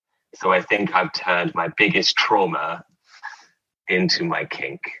So I think I've turned my biggest trauma into my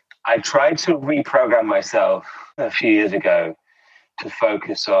kink. I tried to reprogram myself a few years ago to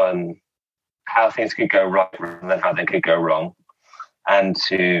focus on how things could go right rather than how they could go wrong, and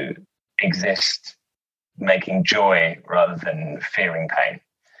to exist making joy rather than fearing pain.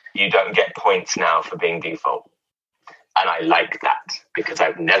 You don't get points now for being default. And I like that because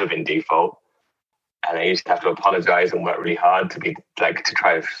I've never been default. And I used to have to apologize and work really hard to be like to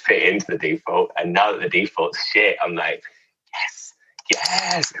try to fit into the default. And now that the default's shit, I'm like,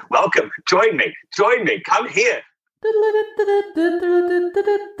 yes, welcome, join me, come here.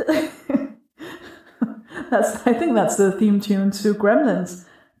 I think that's the theme tune to Gremlins.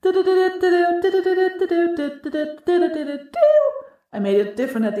 I made it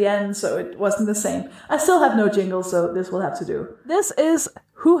different at the end, so it wasn't the same. I still have no jingle, so this will have to do. This is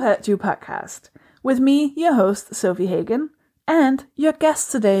Who Hurt You podcast, with me, your host, Sophie Hagen, and your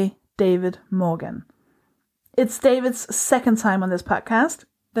guest today, David Morgan. It's David's second time on this podcast.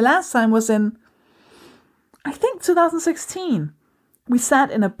 The last time was in, I think, 2016. We sat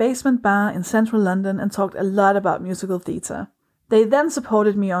in a basement bar in central London and talked a lot about musical theatre. They then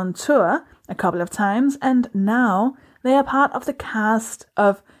supported me on tour a couple of times, and now they are part of the cast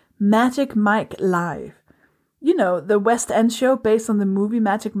of Magic Mike Live. You know, the West End show based on the movie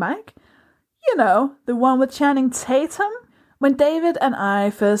Magic Mike? You know, the one with Channing Tatum? When David and I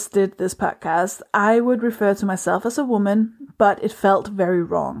first did this podcast, I would refer to myself as a woman, but it felt very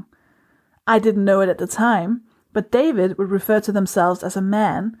wrong. I didn't know it at the time, but David would refer to themselves as a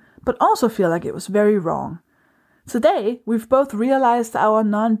man, but also feel like it was very wrong. Today, we've both realized our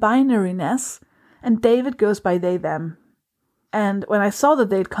non-binariness, and David goes by they, them. And when I saw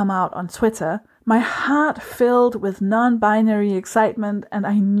that they'd come out on Twitter, my heart filled with non-binary excitement, and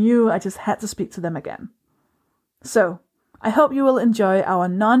I knew I just had to speak to them again. So, I hope you will enjoy our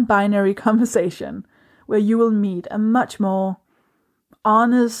non-binary conversation, where you will meet a much more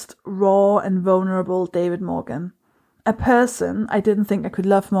honest, raw, and vulnerable David Morgan. A person I didn't think I could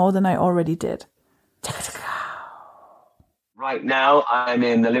love more than I already did. Right now, I'm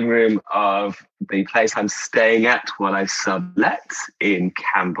in the living room of the place I'm staying at while I sublet in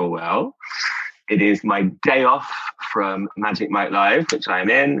Camberwell. It is my day off from Magic Mike Live, which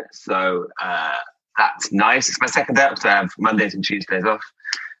I'm in. So that's nice. It's my second day off, so I have Mondays and Tuesdays off.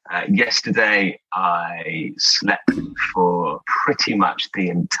 Yesterday, I slept for pretty much the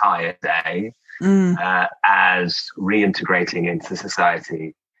entire day as reintegrating into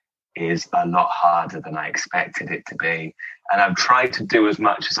society is a lot harder than I expected it to be. And I've tried to do as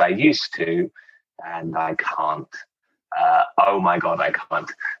much as I used to, and I can't. Oh my God, I can't.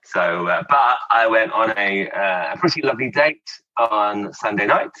 So, but I went on a pretty lovely date on Sunday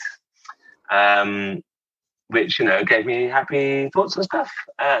night, which, you know, gave me happy thoughts and stuff.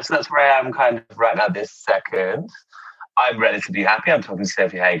 So that's where I am kind of right now this second. I'm relatively happy. I'm talking to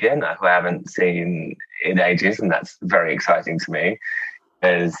Sophie Hagen, who I haven't seen in ages, and that's very exciting to me.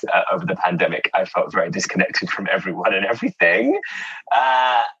 Because over the pandemic, I felt very disconnected from everyone and everything.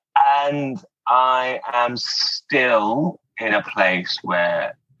 And I am still in a place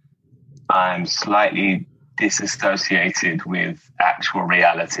where I'm slightly disassociated with actual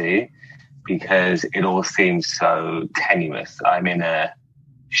reality because it all seems so tenuous. I'm in a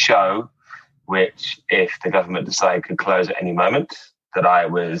show which, if the government decided could close at any moment, that I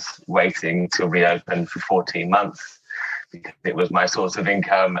was waiting to reopen for 14 months. Because it was my source of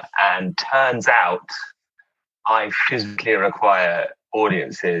income, and turns out I physically require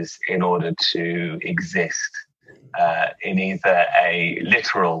audiences in order to exist in either a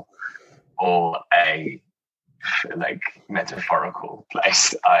literal or a metaphorical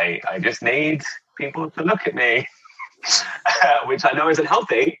place. I just need people to look at me, which I know isn't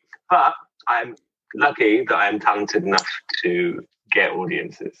healthy, but I'm lucky that I'm talented enough to get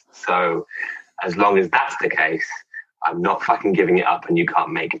audiences. So as long as that's the case, I'm not fucking giving it up, and you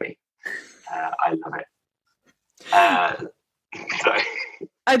can't make me. I love it. Sorry.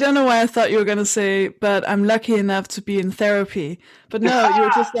 I don't know why I thought you were going to say, but I'm lucky enough to be in therapy. But no, you were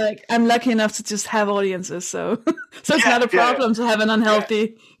just like, I'm lucky enough to just have audiences. So it's not a problem to have an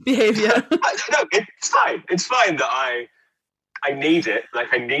unhealthy behavior. No, it's fine. It's fine that I need it. Like,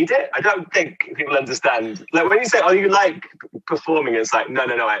 I need it. I don't think people understand. Like, when you say, oh, you like performing, it's like, no.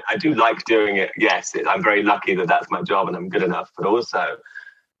 I do like doing it. Yes, I'm very lucky that that's my job and I'm good enough. But also,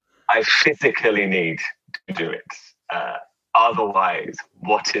 I physically need to do it. Otherwise,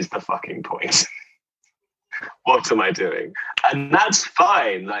 what is the fucking point? What am I doing? And that's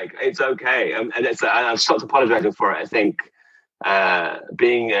fine. Like, it's okay. And I've stopped apologizing for it. I think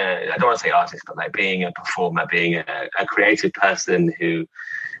being I don't want to say artist, but like being a performer, being a creative person who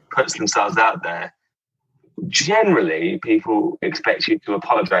puts themselves out there, generally people expect you to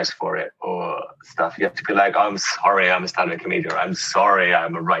apologize for it or stuff. You have to be like, I'm sorry, I'm a stand-up comedian. I'm sorry,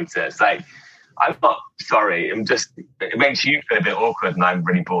 I'm a writer. It's like, I'm not sorry. It makes you feel a bit awkward, and I'm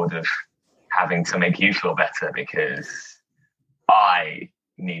really bored of having to make you feel better because I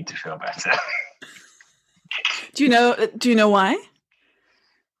need to feel better. Do you know why?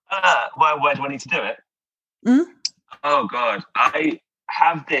 Why do I need to do it? Mm? Oh God, I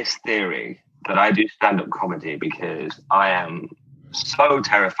have this theory that I do stand-up comedy because I am so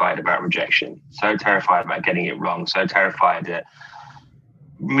terrified about rejection, so terrified about getting it wrong, so terrified at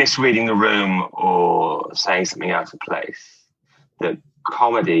misreading the room or saying something out of place, that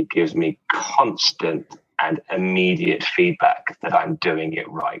comedy gives me constant and immediate feedback that I'm doing it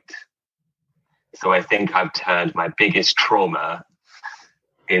right. So I think I've turned my biggest trauma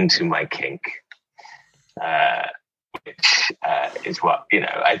into my kink. Which is what,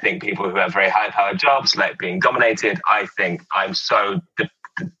 I think people who have very high-powered jobs like being dominated, I think I'm so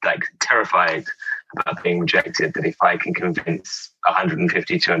terrified about being rejected that if I can convince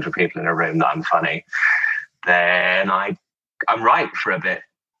 150, 200 people in a room that I'm funny, then I'm right for a bit.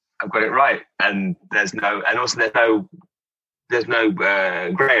 I've got it right. And there's no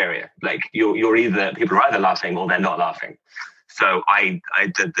gray area. Like people are either laughing or they're not laughing. So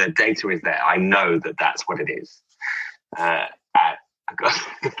the data is there. I know that that's what it is.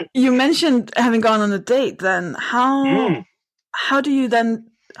 You mentioned having gone on a date. Then how do you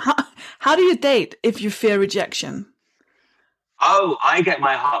date if you fear rejection? Oh, I get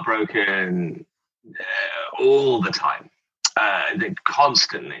my heart broken all the time,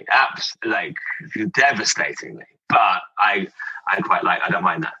 constantly, devastatingly. But I don't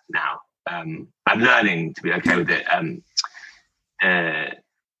mind that now. I'm learning to be okay with it.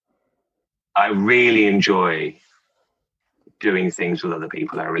 I really enjoy doing things with other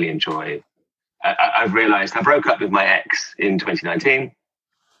people. I really enjoy. I've realized I broke up with my ex in 2019.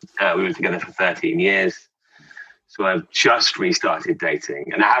 We were together for 13 years. So I've just restarted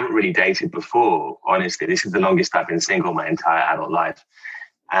dating, and I haven't really dated before. Honestly, this is the longest I've been single my entire adult life.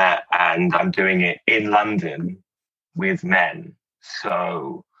 And I'm doing it in London with men.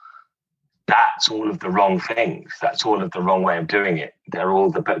 So that's all of the wrong things. That's all of the wrong way of doing it. They're all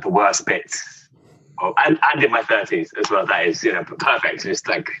the worst bits. And in my 30s as well. That is, perfect. Just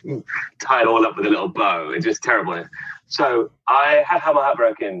tie it all up with a little bow. It's just terrible. So I have had my heart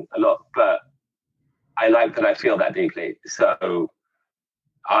broken a lot, but I like that I feel that deeply. So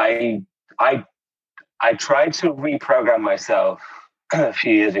I tried to reprogram myself a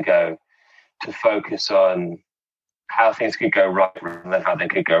few years ago to focus on how things could go right rather than how they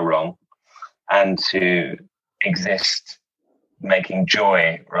could go wrong, and to exist making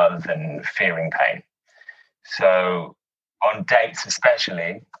joy rather than fearing pain. So on dates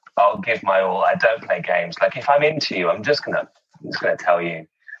especially, I'll give my all. I don't play games. Like if I'm into you, I'm just gonna tell you. I'm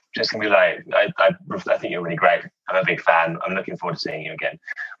just gonna be like, I think you're really great. I'm a big fan. I'm looking forward to seeing you again.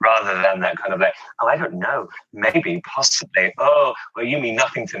 Rather than that kind of like, oh, I don't know, maybe, possibly. Oh, well, you mean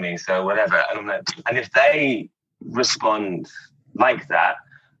nothing to me, so whatever. And I'm like, and if they respond like that,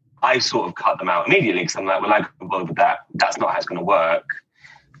 I sort of cut them out immediately because I'm like, well, I can't bother with that. That's not how it's going to work.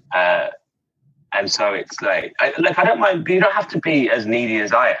 And so it's like, I don't mind, but you don't have to be as needy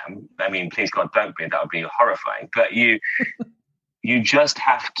as I am. I mean, please God, don't be. That would be horrifying. But you just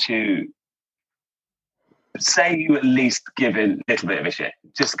have to say you at least give a little bit of a shit.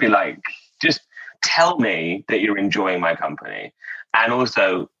 Just be like, just tell me that you're enjoying my company. And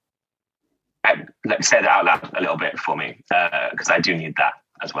also, say that out loud a little bit for me, because I do need that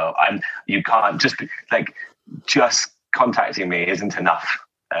as well. You can't just just contacting me isn't enough.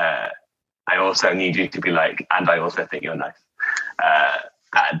 I also need you to be like, and I also think you're nice.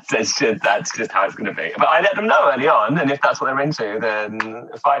 That's just how it's going to be. But I let them know early on, and if that's what they're into, then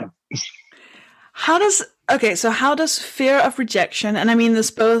fine. How does fear of rejection, and I mean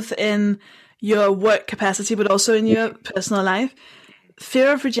this both in your work capacity, but also in your personal life,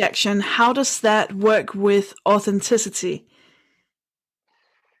 fear of rejection, how does that work with authenticity?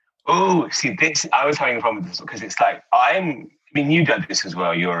 Oh, see, I was having a problem with this because it's like, you do this as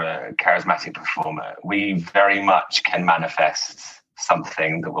well. You're a charismatic performer. We very much can manifest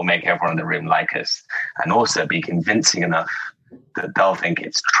something that will make everyone in the room like us, and also be convincing enough that they'll think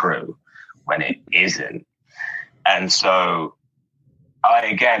it's true when it isn't. And so I,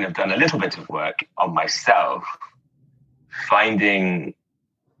 again, have done a little bit of work on myself, finding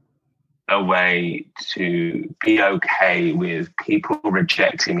a way to be okay with people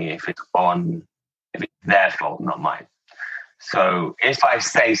rejecting me if it's their fault, not mine. So if I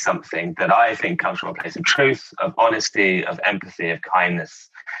say something that I think comes from a place of truth, of honesty, of empathy, of kindness,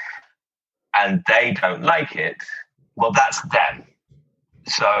 and they don't like it, well, that's them.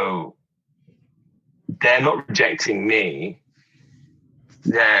 So they're not rejecting me.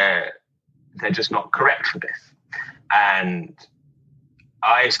 They're just not correct for this. And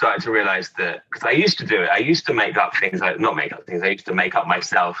I started to realize that, because I used to do it. I used to make up things, not make up things. I used to make up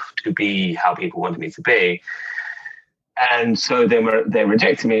myself to be how people wanted me to be. And so they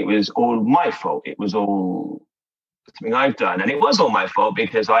rejected me. It was all my fault. It was all something I've done. And it was all my fault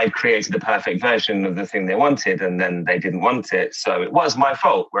because I've created the perfect version of the thing they wanted, and then they didn't want it. So it was my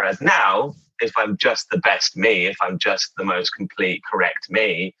fault. Whereas now, if I'm just the best me, if I'm just the most complete, correct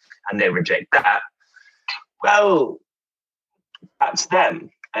me, and they reject that, well, that's them,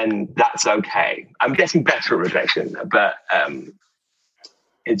 and that's okay. I'm getting better at rejection, but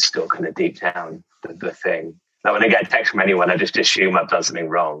it's still kind of deep down the thing. Now, when I get a text from anyone, I just assume I've done something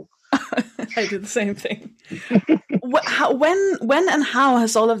wrong. I do the same thing. When and how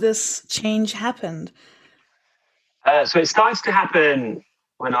has all of this change happened? So it started to happen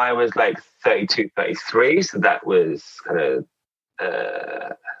when I was like 32, 33. So that was kind of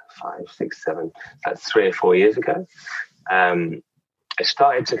 5, 6, 7, that's 3 or 4 years ago. I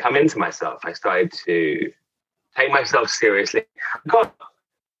started to come into myself. I started to take myself seriously. I got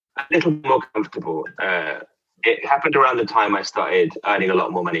a little more comfortable. It happened around the time I started earning a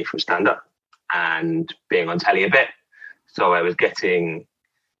lot more money from stand-up and being on telly a bit. So I was getting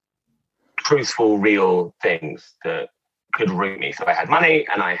truthful, real things that could root me. So I had money,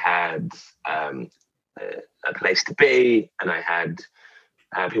 and I had a place to be, and I had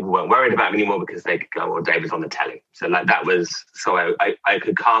people weren't worried about me anymore because they could go, well, David's on the telly. So like that was, so I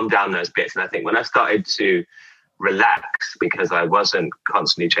could calm down those bits. And I think when I started to relax, because I wasn't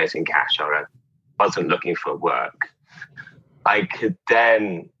constantly chasing cash or I wasn't looking for work, I could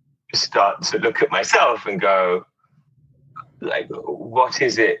then start to look at myself and go, like, what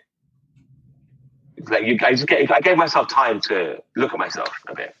is it? Like I gave myself time to look at myself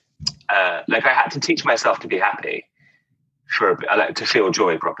a bit. Like I had to teach myself to be happy for a bit, like to feel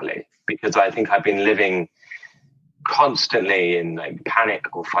joy properly, because I think I've been living constantly in like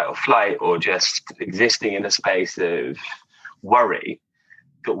panic or fight or flight, or just existing in a space of worry.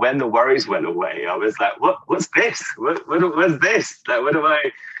 But when the worries went away, I was like, what's this? What's this?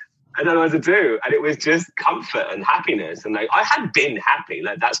 Like, I don't know what to do. And it was just comfort and happiness. And like, I had been happy.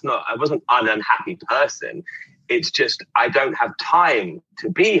 Like I wasn't an unhappy person. It's just, I don't have time to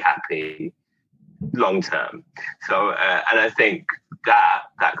be happy long term. So, and I think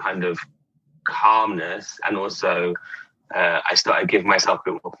that kind of calmness, and also I started giving myself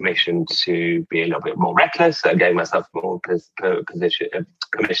a bit more permission to be a little bit more reckless. I gave myself more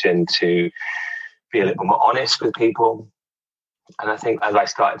permission to be a little more honest with people. And I think as I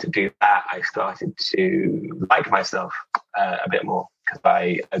started to do that, I started to like myself a bit more, because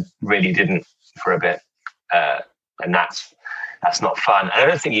I really didn't for a bit. And that's not fun. And I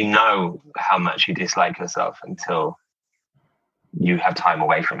don't think you know how much you dislike yourself until you have time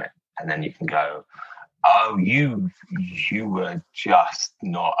away from it. And then you can go, oh, you were just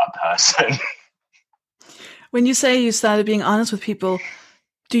not a person. When you say you started being honest with people,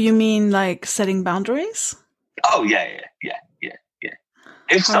 do you mean like setting boundaries? Oh, yeah.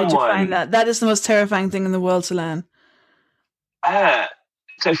 If How did you find that? That is the most terrifying thing in the world to learn.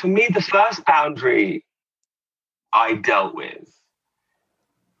 So for me, the first boundary I dealt with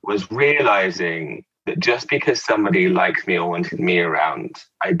was realizing that just because somebody liked me or wanted me around,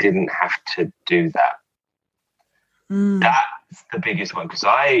 I didn't have to do that. That's the biggest one, because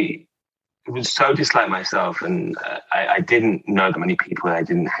I was so dislike myself, and I didn't know that many people. I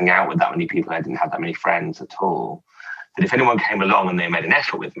didn't hang out with that many people. I didn't have that many friends at all. That if anyone came along and they made an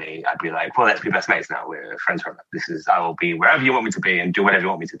effort with me, I'd be like, well, let's be best mates now. We're friends forever. I will be wherever you want me to be and do whatever you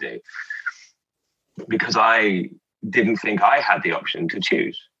want me to do. Because I didn't think I had the option to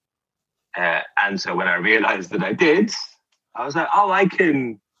choose. And so when I realized that I did, I was like, oh, I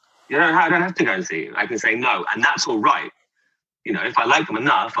don't have to go and see you. I can say no, and that's all right. You know, if I like them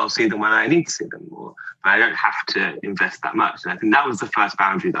enough, I'll see them when I need to see them, but I don't have to invest that much. And I think that was the first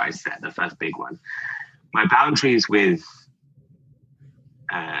boundary that I set, the first big one. My boundaries with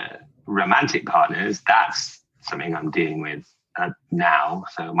romantic partners, that's something I'm dealing with now.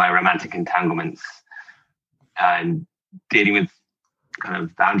 So my romantic entanglements, I'm dealing with kind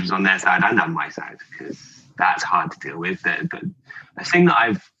of boundaries on their side and on my side, because that's hard to deal with. But the thing that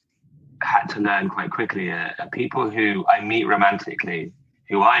I've had to learn quite quickly are people who I meet romantically,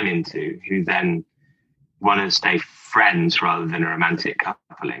 who I'm into, who then want to stay friends rather than a romantic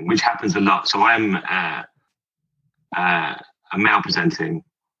coupling, which happens a lot. So I'm a male presenting.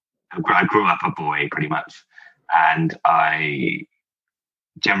 I grew up a boy pretty much, and I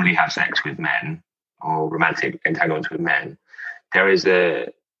generally have sex with men or romantic entanglements with men, there is a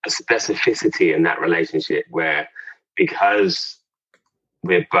specificity in that relationship where, because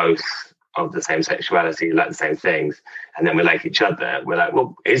we're both of the same sexuality, like the same things, and then we like each other, we're like,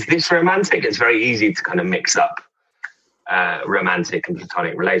 well, is this romantic? It's very easy to kind of mix up romantic and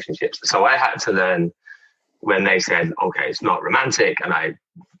platonic relationships. So I had to learn, when they said, okay, it's not romantic, and I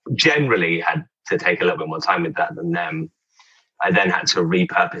generally had to take a little bit more time with that than them, I then had to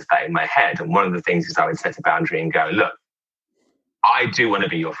repurpose that in my head. And one of the things is I would set a boundary and go, look, I do want to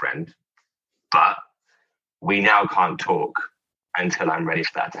be your friend, but we now can't talk until I'm ready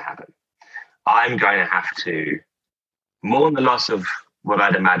for that to happen. I'm going to have to mourn the loss of what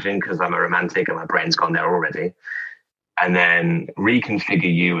I'd imagined, because I'm a romantic and my brain's gone there already, and then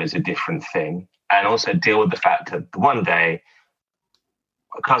reconfigure you as a different thing, and also deal with the fact that one day,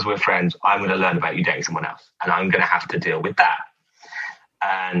 because we're friends, I'm going to learn about you dating someone else, and I'm going to have to deal with that.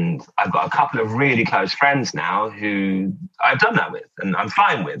 And I've got a couple of really close friends now who I've done that with, and I'm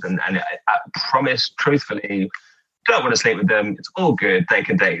fine with, and I promise truthfully, don't want to sleep with them. It's all good. They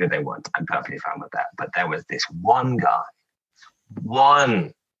can date who they want. I'm perfectly fine with that. But there was this one guy,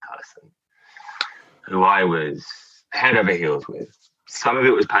 one person, who I was head over heels with. Some of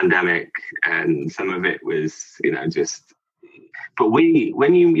it was pandemic, and some of it was, just. But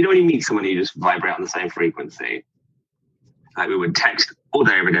when you meet someone, you just vibrate on the same frequency. Like, we would text all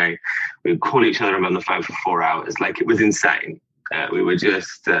day, every day. We would call each other on the phone for 4 hours. Like, it was insane. We were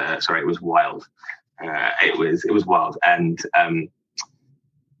just, it was wild. It was wild. And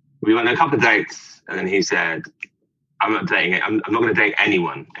we went on a couple of dates, and then he said, I'm not dating it. I'm not going to date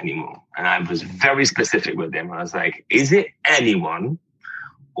anyone anymore. And I was very specific with him. I was like, is it anyone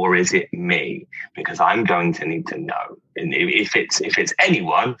or is it me? Because I'm going to need to know. And if it's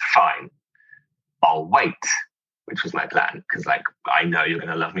anyone, fine. I'll wait, which was my plan, because I know you're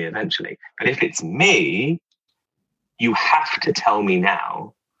going to love me eventually. But if it's me, you have to tell me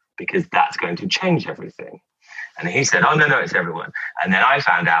now, because that's going to change everything. And he said, oh, no, it's everyone. And then I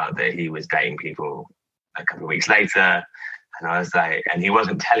found out that he was dating people a couple of weeks later. And I was like, and he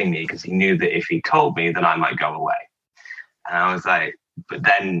wasn't telling me because he knew that if he told me, then I might go away. And I was like, but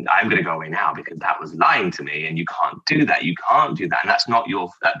then I'm going to go away now, because that was lying to me, and you can't do that. You can't do that. And that's not your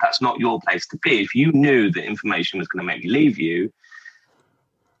place to be. If you knew that information was going to make me leave you,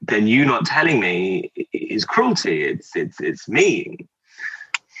 then you not telling me is cruelty. It's mean.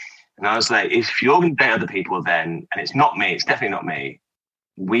 And I was like, if you're going to date other people, then, and it's not me, it's definitely not me,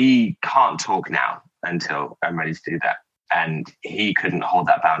 we can't talk now until I'm ready to do that. And he couldn't hold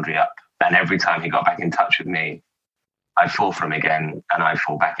that boundary up. And every time he got back in touch with me, I'd fall for him again, and I'd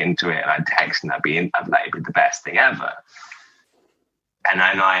fall back into it, and I'd text, and I'd be the best thing ever. And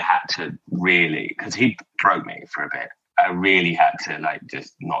then I had to really, because he broke me for a bit, I really had to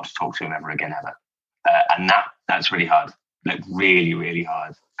just not talk to him ever again, ever. And that's really hard. Really, really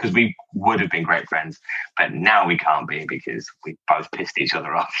hard, because we would have been great friends, but now we can't be, because we both pissed each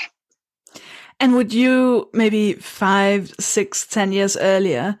other off. And would you, maybe 5, 6, 10 years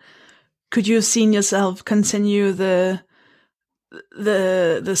earlier, could you have seen yourself continue the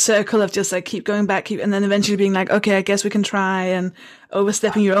circle of just keep going back, and then eventually being like, okay, I guess we can try, and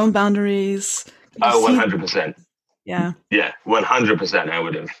overstepping your own boundaries? 100%. Yeah. Yeah, 100%. I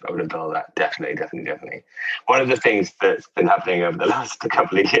would have done that. Definitely. One of the things that's been happening over the last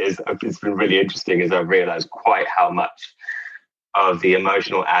couple of years, it's been really interesting, is I've realized quite how much of the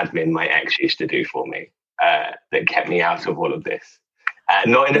emotional admin my ex used to do for me that kept me out of all of this.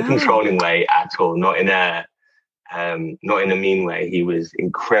 Not in a controlling way at all. Not in a mean way. He was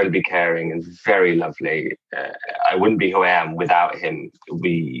incredibly caring and very lovely. I wouldn't be who I am without him.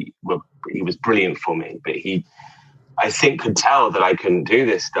 He was brilliant for me, but he, I think, could tell that I couldn't do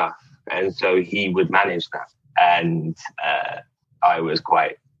this stuff, and so he would manage that. And I was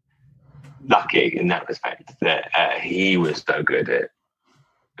quite lucky in that respect that he was so good at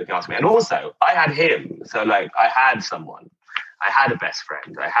looking after me. And also, I had him. So I had someone. I had a best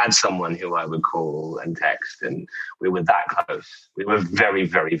friend. I had someone who I would call and text, and we were that close. We were very,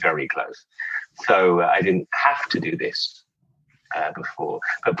 very, very close. So I didn't have to do this before.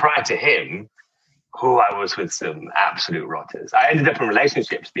 But prior to him, I was with some absolute rotters. I ended up in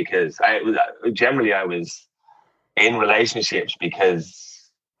relationships because I was in relationships because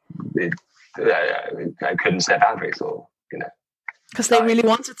I couldn't set boundaries, or because they really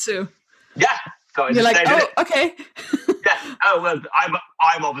wanted to. Yeah. So you're like, oh, okay. Yeah. Oh well,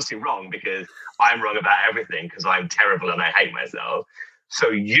 I'm obviously wrong, because I'm wrong about everything, because I'm terrible and I hate myself. So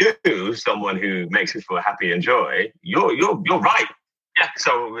you, someone who makes me feel happy and joy, you're right. Yeah.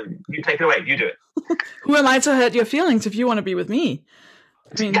 So you take it away. You do it. Who am I to hurt your feelings if you want to be with me?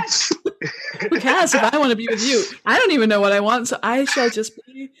 I mean, Yes. who cares if I want to be with you? I don't even know what I want, so I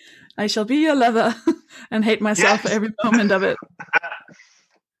shall be your lover and hate myself for every moment of it.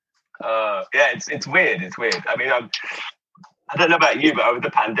 Yeah, it's weird. It's weird. I mean, I don't know about you, but over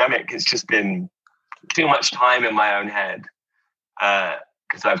the pandemic, it's just been too much time in my own head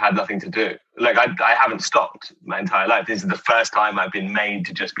because I've had nothing to do. Like, I haven't stopped my entire life. This is the first time I've been made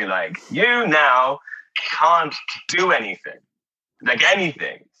to just be like, you now can't do anything, like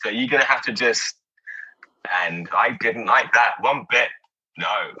anything. So you're going to have to just, and I didn't like that one bit. No,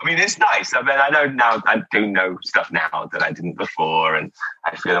 I mean, it's nice. I mean, I know now, I do know stuff now that I didn't before, and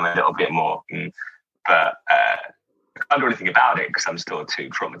I feel I'm a little bit more, but I can't do anything about it because I'm still too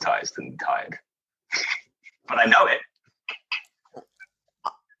traumatized and tired. But I know it.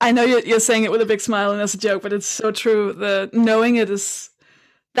 I know you're saying it with a big smile and as a joke, but it's so true. The knowing it is,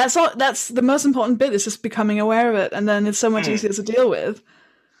 that's the most important bit, is just becoming aware of it, and then it's so much easier to deal with.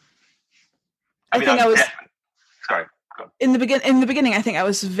 Sorry. In the beginning, I think I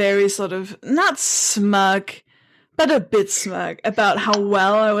was very sort of not smug, but a bit smug about how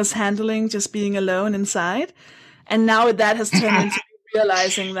well I was handling just being alone inside. And now that has turned into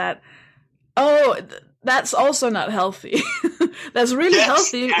realizing that, that's also not healthy. That's really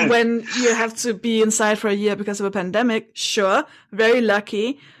healthy when you have to be inside for a year because of a pandemic. Sure, very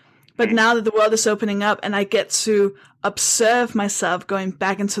lucky. But now that the world is opening up and I get to observe myself going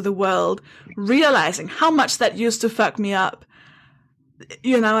back into the world, realizing how much that used to fuck me up,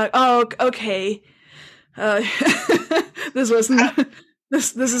 like, oh, okay, this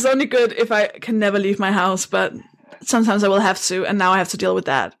is only good if I can never leave my house, but sometimes I will have to, and now I have to deal with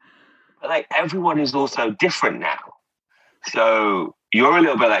that. Like, everyone is also different now. So you're a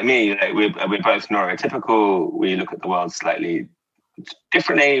little bit like me. Like, we're both neurotypical. We look at the world slightly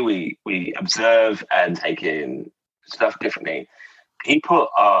differently. We observe and take in stuff differently. People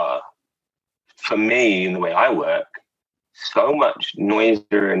are, for me, in the way I work, so much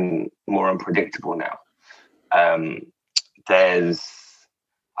noisier and more unpredictable now. I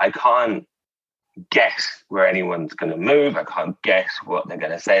can't guess where anyone's going to move. I can't guess what they're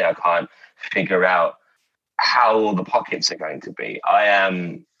going to say. I can't figure out how all the pockets are going to be. I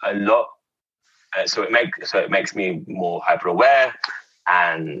am a lot, so it makes me more hyper aware,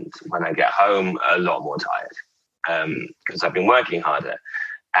 and when I get home, a lot more tired because I've been working harder,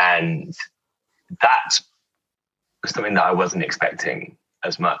 and that's something that I wasn't expecting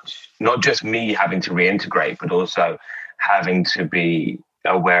as much. Not just me having to reintegrate, but also having to be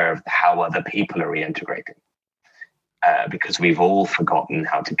aware of how other people are reintegrating, because we've all forgotten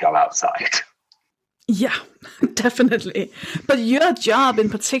how to go outside. Yeah, definitely. But your job in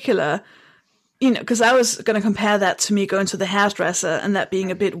particular, because I was going to compare that to me going to the hairdresser and that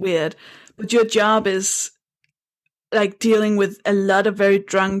being a bit weird, but your job is like dealing with a lot of very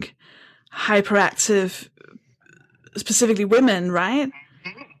drunk, hyperactive, specifically women, right?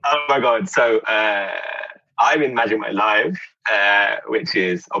 Oh my God. So I'm in Magic Mike Live, which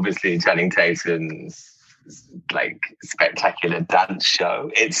is obviously Channing Tatum's like spectacular dance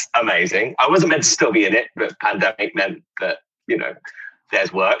show. It's amazing. I wasn't meant to still be in it, but pandemic meant that,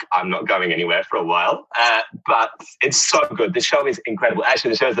 there's work. I'm not going anywhere for a while, but it's so good. The show is incredible.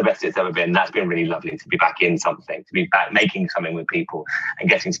 Actually, the show is the best it's ever been. That's been really lovely to be back in something, to be back making something with people and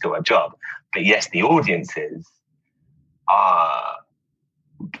getting to do a job. But yes, the audiences are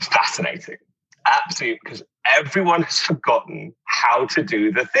fascinating. Absolutely, because everyone has forgotten how to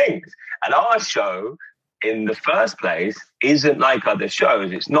do the things. And our show, in the first place, isn't like other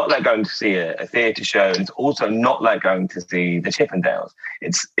shows. It's not like going to see a theatre show. It's also not like going to see the Chippendales.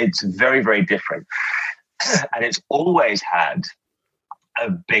 It's very, very different. And it's always had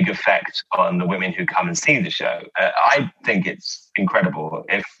a big effect on the women who come and see the show. I think it's incredible.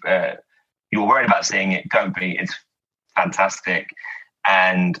 If you're worried about seeing it, don't be. It's fantastic.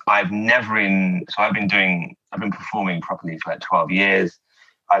 And I've been performing properly for like 12 years.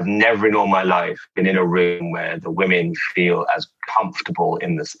 I've never in all my life been in a room where the women feel as comfortable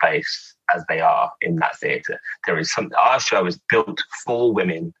in the space as they are in that theatre. Our show is built for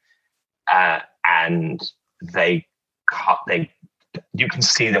women, and you can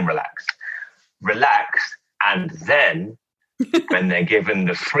see them relax, and then when they're given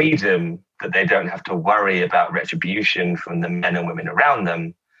the freedom that they don't have to worry about retribution from the men and women around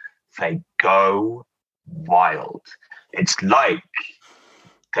them, they go wild. It's like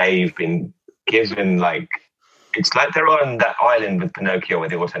they've been given, it's like they're on that island with Pinocchio where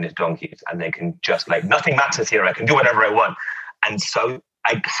they all turn his donkeys and they can just nothing matters here. I can do whatever I want. And so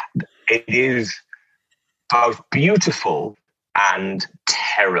it is both beautiful and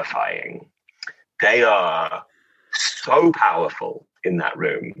terrifying. They are so powerful in that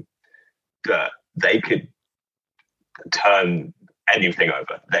room that they could turn anything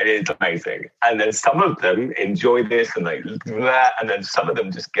over. That is amazing. And then some of them enjoy this and like that, and then some of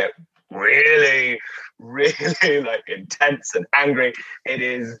them just get really, really like intense and angry.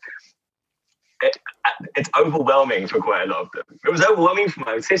 It's overwhelming for quite a lot of them. It was overwhelming for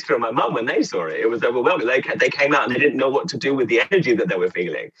my sister and my mum when they saw it. It was overwhelming. They came out and they didn't know what to do with the energy that they were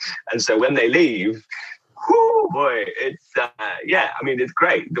feeling. And so when they leave, whoo, boy, it's, it's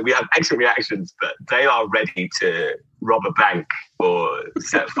great that we have excellent reactions, but they are ready to rob a bank or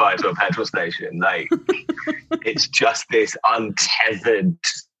set fire to a petrol station. Like, it's just this untethered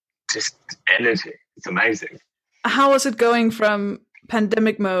just energy. It's amazing. How was it going from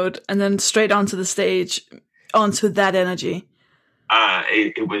pandemic mode and then straight onto the stage, onto that energy?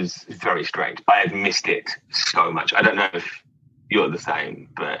 It was very strange. I had missed it so much. I don't know if you're the same,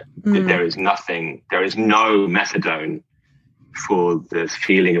 but there is no methadone for the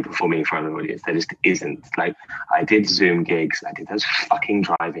feeling of performing in front of an audience. There just isn't. Like, I did Zoom gigs, I did those fucking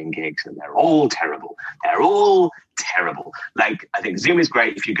drive-in gigs, and they're all terrible. Like, I think Zoom is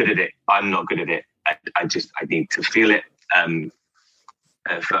great if you're good at it. I'm not good at it. I need to feel it.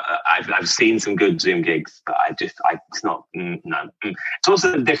 I've seen some good Zoom gigs, but it's not. No. It's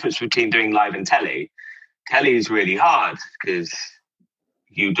also the difference between doing live and telly. Telly is really hard because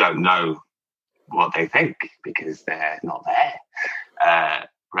you don't know what they think because they're not there.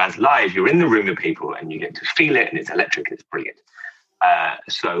 Whereas live, you're in the room with people and you get to feel it, and it's electric. It's brilliant.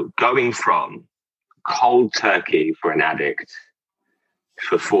 So going from cold turkey for an addict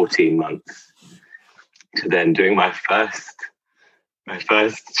for 14 months to then doing my first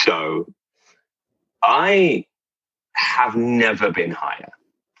show, I have never been higher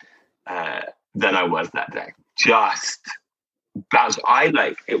than I was that day. Just bounce.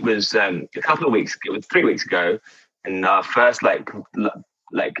 It was a couple of weeks. It was 3 weeks ago, and our first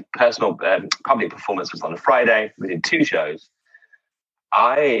personal public performance was on a Friday. We did 2 shows.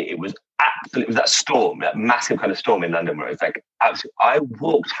 It was that storm, that massive kind of storm in London, where it's like absolutely. I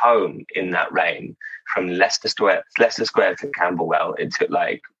walked home in that rain from Leicester Square to Camberwell. It took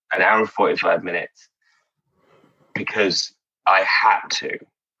like an hour and 45 minutes because I had to.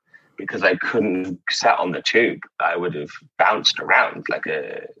 Because I couldn't have sat on the tube. I would have bounced around like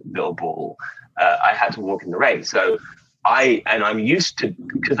a little ball. I had to walk in the rain. So I'm used to,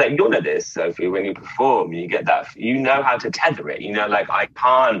 because you'll know this, Sophie, when you perform, you get that, you know how to tether it. You know, like, I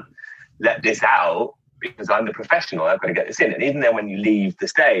can't let this out because I'm the professional. I've got to get this in. And even then when you leave the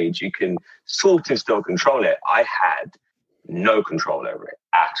stage, you can sort of still control it. I had no control over it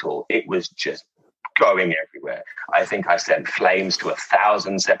at all. It was just going everywhere. I think I sent flames to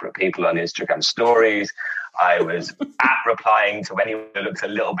 1,000 separate people on Instagram stories. I was replying to anyone who looks a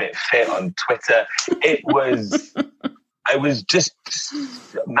little bit fit on Twitter. I was just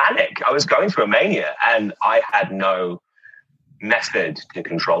manic. I was going through a mania, and I had no method to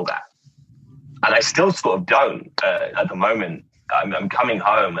control that. And I still sort of don't at the moment. I'm coming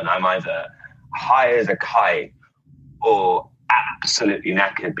home and I'm either high as a kite or absolutely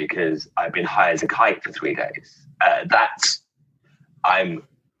knackered because I've been high as a kite for 3 days. That's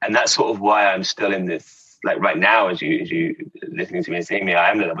sort of why I'm still in this, like right now, as you listening to me and seeing me, I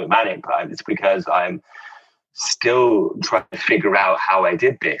am a little bit manic, but it's because I'm still trying to figure out how I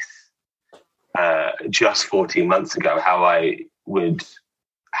did this just 14 months ago, how I would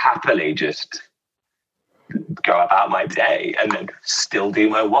happily just go about my day and then still do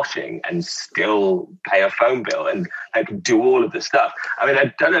my washing and still pay a phone bill and like do all of the stuff. I mean,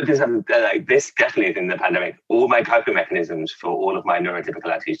 I don't know if this definitely is in the pandemic. All my coping mechanisms for all of my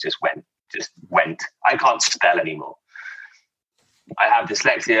neurotypicalities just went. I can't spell anymore. I have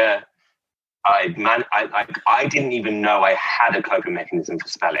dyslexia. I didn't even know I had a coping mechanism for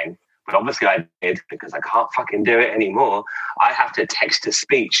spelling, but obviously I did because I can't fucking do it anymore. I have to text to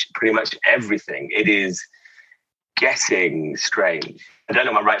speech pretty much everything. It is getting strange. I don't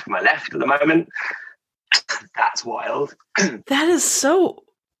know my right from my left at the moment. That's wild. That is so.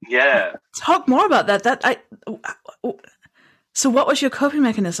 Yeah. Talk more about that. So what was your coping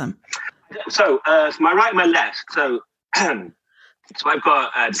mechanism? So my right and my left. So I've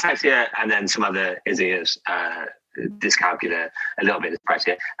got dyslexia and then some other issues, dyscalculia, a little bit of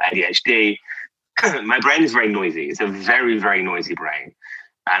dyspraxia, ADHD. My brain is very noisy. It's a very, very noisy brain.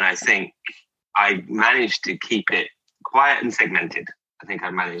 And I think I managed to keep it quiet and segmented. I think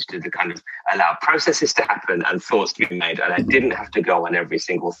I managed to kind of allow processes to happen and thoughts to be made. And I didn't have to go on every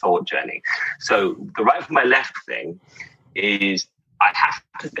single thought journey. So the right from my left thing is I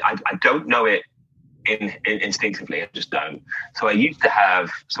don't know it instinctively. I just don't. So I used to have.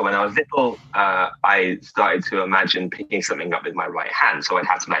 So when I was little, I started to imagine picking something up with my right hand. So I'd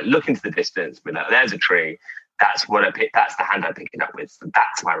have to like look into the distance, be like, "There's a tree. That's what I pick. That's the hand I pick it up with. So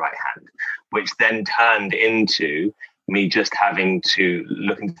that's my right hand." Which then turned into me just having to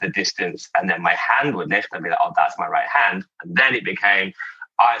look into the distance, and then my hand would lift. I'd be like, "Oh, that's my right hand." And then it became,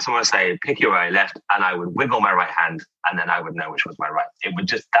 someone would say, "Pick your right, left," and I would wiggle my right hand, and then I would know which was my right. It would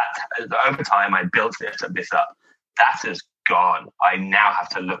just over time I built this up. That has gone. I now have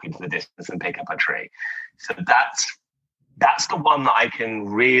to look into the distance and pick up a tree. So that's the one that I can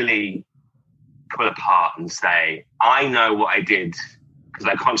really pull apart and say, I know what I did because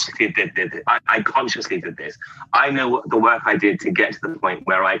I consciously did I consciously did this. I know what the work I did to get to the point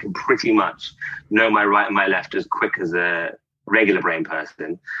where I can pretty much know my right and my left as quick as a regular brain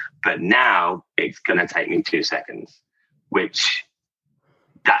person, but now it's going to take me 2 seconds, which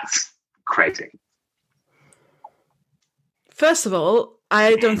that's crazy. First of all,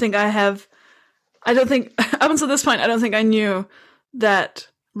 I don't think up until this point, I don't think I knew that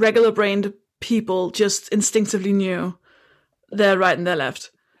regular brained people just instinctively knew their right and their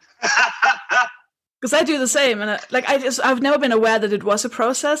left. Because I do the same, and I've never been aware that it was a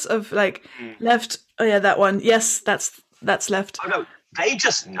process of like left. Oh yeah, that one. Yes, that's left. Oh no, they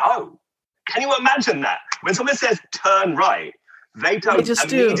just know. Can you imagine that? When someone says turn right, they don't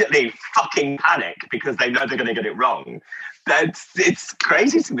immediately fucking panic because they know they're going to get it wrong. It's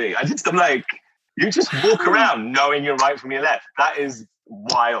crazy to me. I'm like, you just walk around knowing your right from your left. That is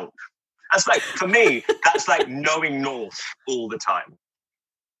wild. That's like, for me, that's like knowing north all the time.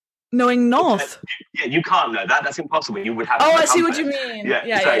 Knowing north? Yeah, you can't know that. That's impossible. You would have. Oh, I see what you mean. Yeah.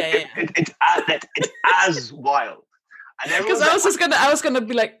 It's as wild. Because I was gonna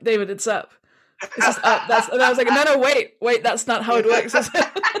be like, David, it's up. It's just up. And I was like, no, wait, that's not how it works.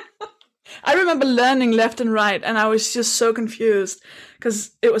 I remember learning left and right, and I was just so confused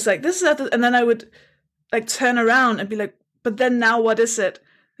because it was like, this is and then I would like turn around and be like, but then now what is it?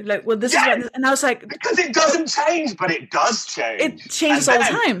 Like, well, this is what, and I was like, because it doesn't change, but it does change. It changes all the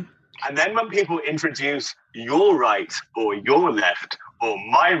time. And then when people introduce your right or your left or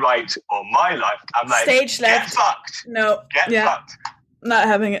my right or my left, I'm like, stage left. Get fucked. No, get fucked. Not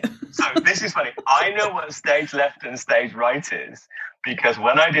having it. So this is funny. I know what stage left and stage right is because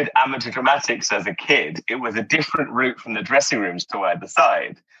when I did amateur dramatics as a kid, it was a different route from the dressing rooms to either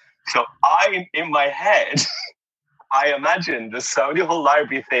side. So in my head, I imagined the Solihull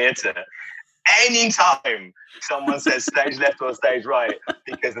Library Theatre anytime someone says stage left or stage right,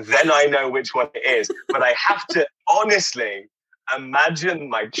 because then I know which one it is. But I have to honestly imagine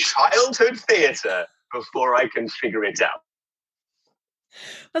my childhood theatre before I can figure it out.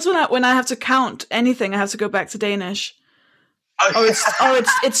 That's when I have to count anything, I have to go back to Danish.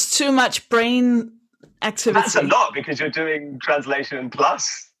 It's too much brain activity. That's a lot because you're doing translation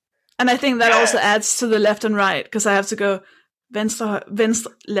plus. And I think that also adds to the left and right because I have to go venstre,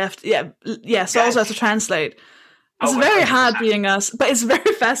 left. Yeah. So I also have to translate. It's very hard being us, but it's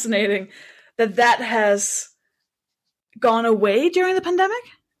very fascinating that has gone away during the pandemic.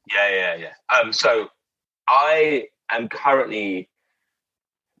 Yeah. So I am currently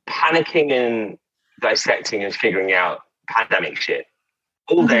panicking and dissecting and figuring out pandemic shit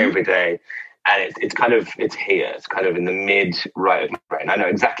all day, every day. And it's here. It's kind of in the mid right of my brain. I know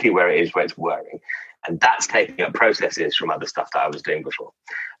exactly where it is, where it's worrying. And that's taking up processes from other stuff that I was doing before.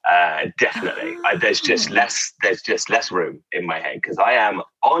 Definitely. There's just less room in my head because I am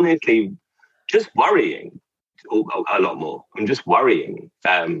honestly just worrying a lot more. I'm just worrying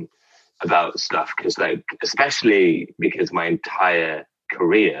about stuff because especially because my entire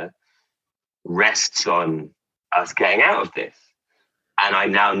career rests on us getting out of this. And I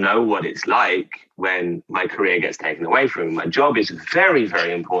now know what it's like when my career gets taken away from me. My job is very,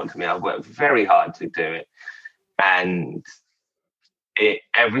 very important to me. I've worked very hard to do it. And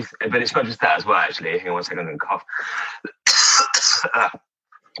but it's not just that as well, actually. Hang on 1 second, I'm going to cough.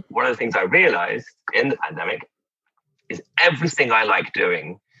 One of the things I realized in the pandemic is everything I like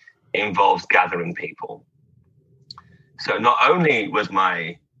doing involves gathering people. So not only was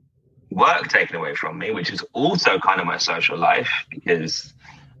my work taken away from me, which is also kind of my social life because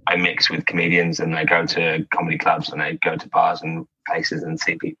I mix with comedians and I go to comedy clubs and I go to bars and places and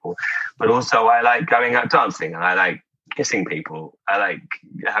see people. But also I like going out dancing and I like kissing people. I like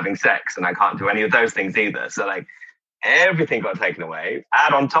having sex and I can't do any of those things either. So like everything got taken away.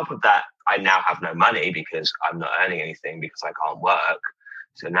 And on top of that, I now have no money because I'm not earning anything because I can't work.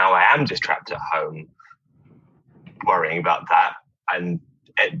 So now I am just trapped at home worrying about that. And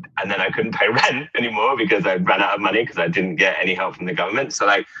and then I couldn't pay rent anymore because I ran out of money because I didn't get any help from the government. So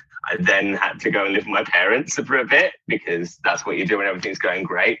like I then had to go and live with my parents for a bit because that's what you do when everything's going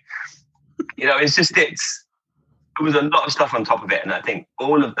great. You know, it was a lot of stuff on top of it. And I think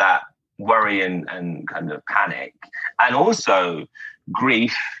all of that worry and kind of panic and also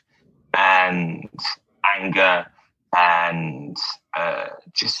grief and anger and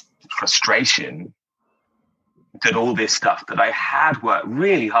just frustration that all this stuff that I had worked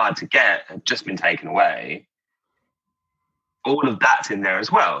really hard to get had just been taken away. All of that's in there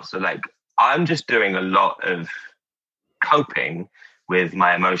as well. So like, I'm just doing a lot of coping with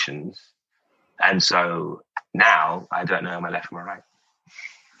my emotions. And so now I don't know my left from my right.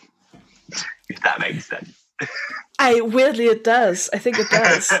 If that makes sense. Weirdly, it does. I think it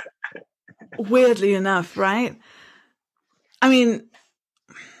does. Weirdly enough, right? I mean,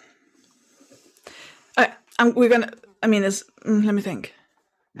 let me think.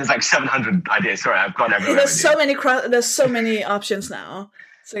 There's like 700 ideas. Sorry, I've gone everywhere. There's so many options now.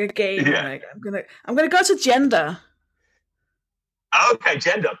 It's like a game. Yeah. Like, I'm gonna go to gender. Okay,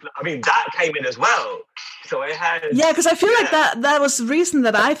 gender. I mean, that came in as well. So I had. Yeah, because I feel like that was the reason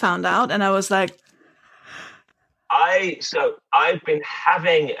that I found out, and I was like, I've been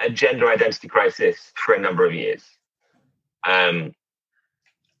having a gender identity crisis for a number of years. But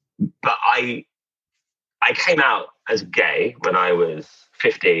I came out as gay when I was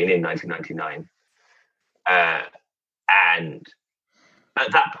 15 in 1999. And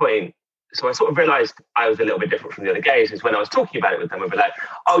at that point, so I sort of realized I was a little bit different from the other gays, is when I was talking about it with them, I'd be like,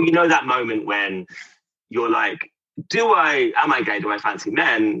 oh, you know that moment when you're like, am I gay? Do I fancy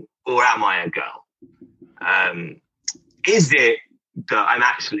men? Or am I a girl? Is it that I'm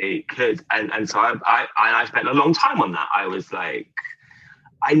actually, and so I spent a long time on that. I was like,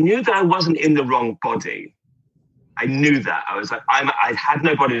 I knew that I wasn't in the wrong body. I knew that. I was like, I had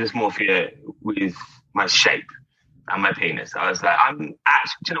no body dysmorphia with my shape and my penis. I was like, I'm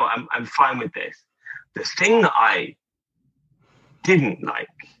fine with this. The thing that I didn't like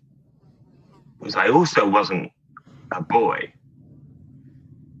was I also wasn't a boy.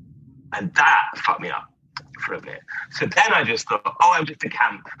 And that fucked me up for a bit. So then I just thought, I'm just a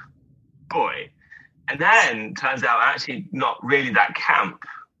camp boy. And then turns out I'm actually not really that camp,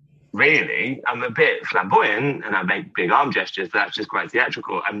 really. I'm a bit flamboyant and I make big arm gestures, but that's just quite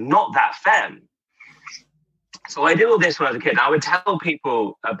theatrical. I'm not that femme. So I did all this when I was a kid. And I would tell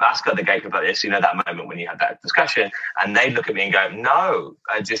people, ask other gay people about this, that moment when you had that discussion, and they'd look at me and go, no,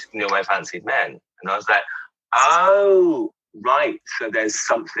 I just knew I fancied men. And I was like, oh, right, so there's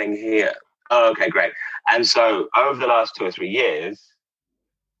something here. Oh, okay, great. And so over the last 2 or 3 years,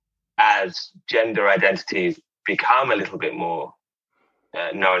 as gender identities become a little bit more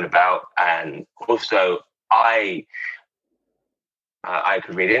known about, and also I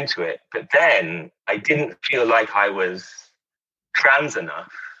could read into it, but then I didn't feel like I was trans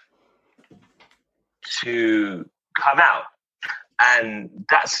enough to come out. And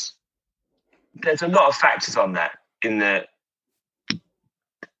there's a lot of factors on that, in that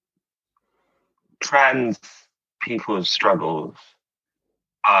trans people's struggles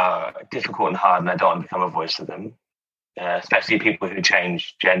are difficult and hard, and I don't want to become a voice for them, especially people who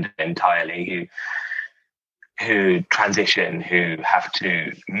change gender entirely, who transition, who have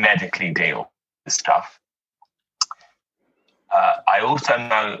to medically deal with stuff. I also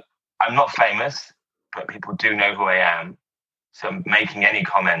know I'm not famous, but people do know who I am. So making any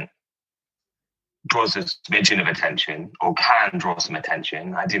comment draws a smidgen of attention, or can draw some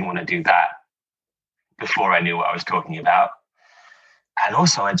attention. I didn't want to do that before I knew what I was talking about. And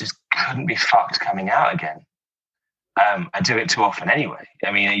also, I just couldn't be fucked coming out again. I do it too often anyway.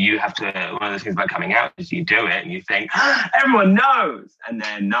 I mean, you have to, one of the things about coming out is you do it and you think, everyone knows. And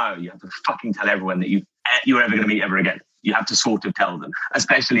then no, you have to fucking tell everyone that you're ever going to meet ever again. You have to sort of tell them,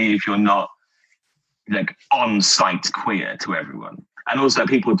 especially if you're not like on-site queer to everyone. And also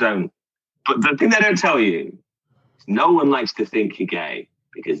people don't, but the thing they don't tell you, no one likes to think you're gay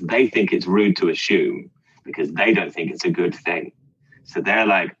because they think it's rude to assume, because they don't think it's a good thing. So they're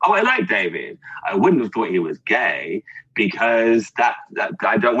like, oh, I like David. I wouldn't have thought he was gay because that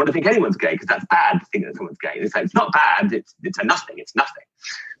I don't want to think anyone's gay, because that's bad to think that someone's gay. It's like, it's not bad. It's a nothing. It's nothing.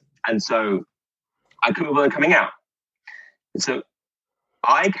 And so I couldn't bother coming out. And so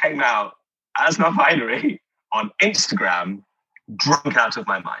I came out as non-binary on Instagram, drunk out of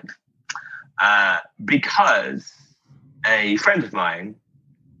my mind, because a friend of mine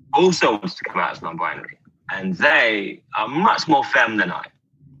also wants to come out as non-binary. And they are much more femme than I.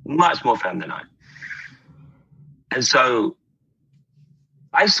 And so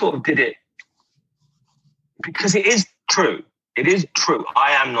I sort of did it because it is true. it is true.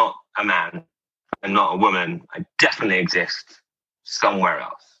 I am not a man. I'm not a woman. I definitely exist somewhere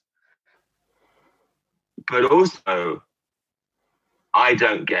else. But also, I'm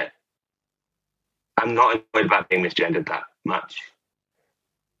not annoyed about being misgendered that much.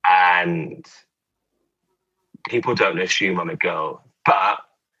 And people don't assume I'm a girl. But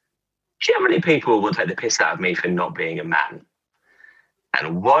generally people will take the piss out of me for not being a man.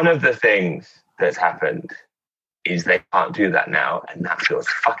 And one of the things that's happened is they can't do that now. And that feels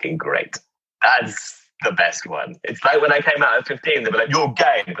fucking great. That's the best one. It's like when I came out at 15, they'd be like, you're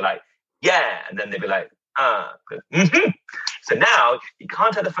gay. I'd be like, yeah. And then they'd be like, mm-hmm. So now you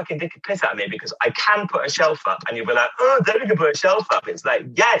can't take the fucking dick piss out of me because I can put a shelf up and you'll be like, oh, then you can put a shelf up. It's like,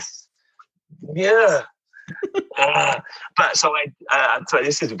 yes. Yeah. But so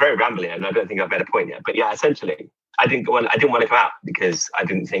this is very rambly and I don't think I've made a point yet. But yeah, essentially, I didn't want to come out because I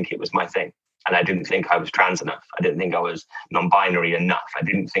didn't think it was my thing. And I didn't think I was trans enough. I didn't think I was non-binary enough. I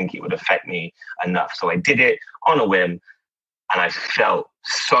didn't think it would affect me enough. So I did it on a whim and I felt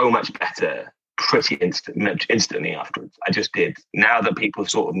so much better pretty instantly afterwards. I just did. Now that people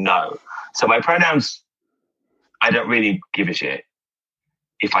sort of know. So my pronouns, I don't really give a shit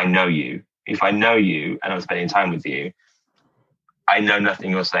if I know you. If I know you and I'm spending time with you, I know nothing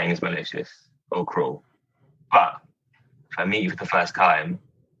you're saying is malicious or cruel. But if I meet you for the first time,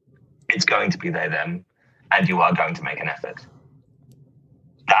 it's going to be they, them, and you are going to make an effort.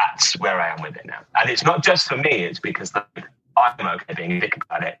 That's where I am with it now. And it's not just for me, it's because I'm okay being a dick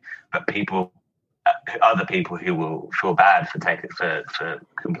about it, but other people who will feel bad for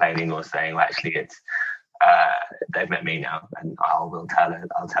complaining or saying, well, actually, it's they've met me now, and I'll tell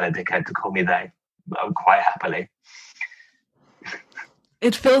a dickhead to call me they. Quite happily.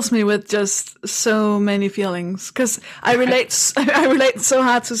 It fills me with just so many feelings because I relate so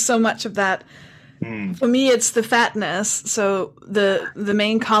hard to so much of that. For me, it's the fatness. So the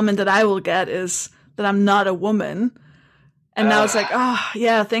main comment that I will get is that I'm not a woman, and now it's like, oh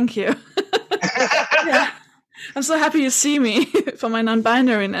yeah, thank you. Yeah, I'm so happy you see me for my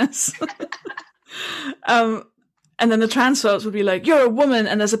non-binariness. And then the trans folks would be like, you're a woman,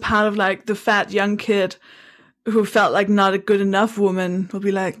 and there's a part of like the fat young kid who felt like not a good enough woman will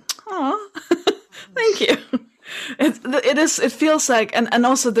be like, oh, thank you. It feels like, and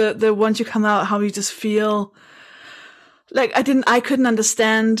also the once you come out, how you just feel like I couldn't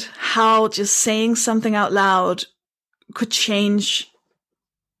understand how just saying something out loud could change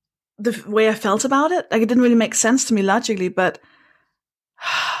the way I felt about it. Like it didn't really make sense to me logically, but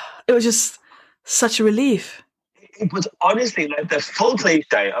it was just such a relief. It was honestly like the full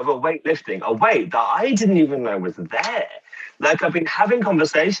cliche of a weight that I didn't even know was there. Like I've been having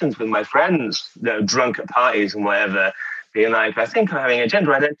conversations with my friends, drunk at parties and whatever, being like, I think I'm having a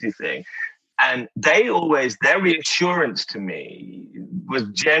gender identity thing. And their reassurance to me was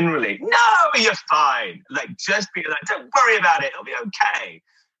generally, no, you're fine. Like just being like, don't worry about it, it'll be okay.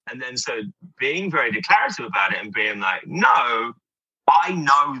 And then so being very declarative about it and being like, no, I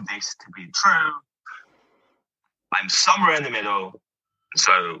know this to be true. I'm somewhere in the middle.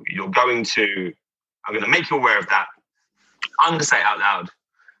 So I'm going to make you aware of that. I'm going to say it out loud.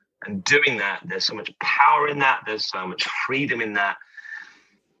 And doing that, there's so much power in that. There's so much freedom in that.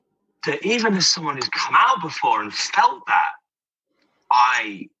 That even as someone who's come out before and felt that,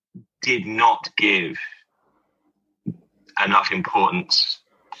 I did not give enough importance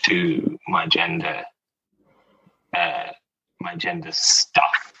to my gender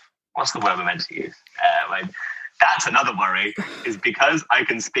stuff. What's the word we're meant to use? That's another worry, is because I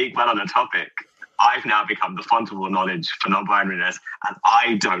can speak well on a topic, I've now become the font of all knowledge for non-binariness, and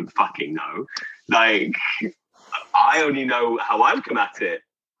I don't fucking know. Like, I only know how I've come at it.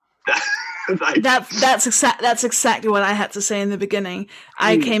 Like, that's exactly what I had to say in the beginning.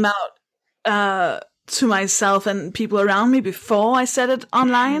 I came out to myself and people around me before I said it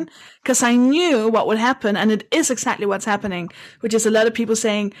online, because I knew what would happen, and it is exactly what's happening, which is a lot of people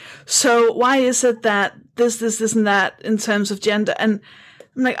saying, so why is it that this and that in terms of gender? And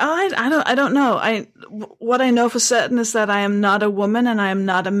I'm like, oh, I don't know. What I know for certain is that I am not a woman and I am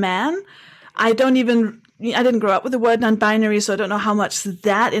not a man. I didn't grow up with the word non-binary, so I don't know how much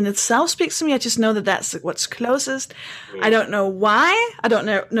that in itself speaks to me. I just know that that's what's closest. I don't know why. I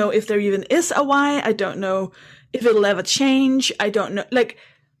don't know if there even is a why. I don't know if it'll ever change. I don't know. Like,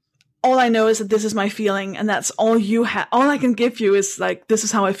 all I know is that this is my feeling, and that's all you have. All I can give you is like, this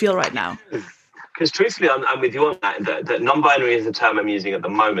is how I feel right now. Because truthfully, I'm with you on that non-binary is the term I'm using at the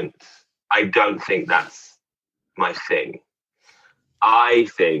moment. I don't think that's my thing. I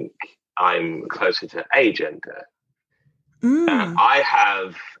think I'm closer to agender. I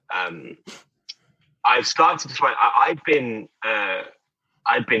have I've started to find I've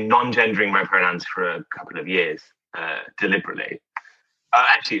been non-gendering my pronouns for a couple of years deliberately.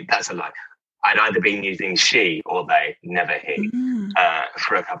 Actually, that's a lie. I'd either been using she or they, never he,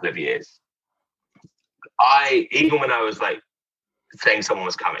 for a couple of years. Even when I was like saying someone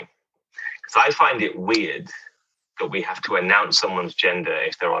was coming, because I find it weird that we have to announce someone's gender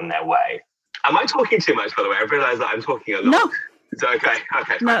if they're on their way. Am I talking too much, by the way? I realise that I'm talking a lot. No. It's okay.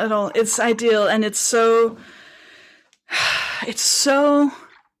 Okay. Fine. Not at all. It's ideal, and it's so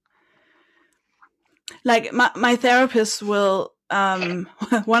like my therapist will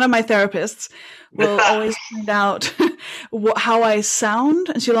one of my therapists will always point out how I sound,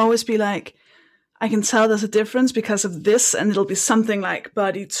 and she'll always be like, I can tell there's a difference because of this, and it'll be something like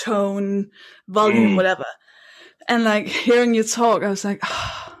body tone, volume, whatever. And like hearing you talk, I was like,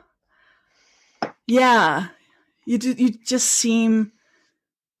 oh, yeah, you just seem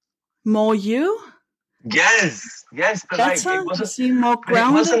more you. Yes, but better, like it wasn't. Seem more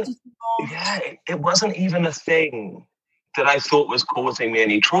grounded. It wasn't even a thing that I thought was causing me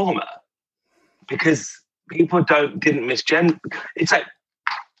any trauma, because people didn't misgender. It's like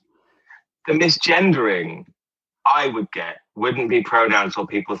the misgendering I would get wouldn't be pronouns or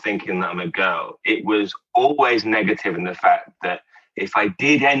people thinking that I'm a girl. It was always negative in the fact that if I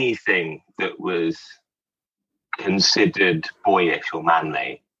did anything that was considered boyish or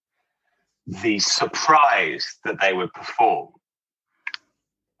manly, the surprise that they would perform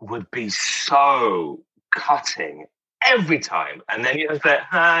would be so cutting every time. And then you have that,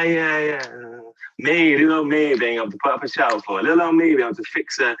 me, little me being able to put up a shelf, or little old me being able to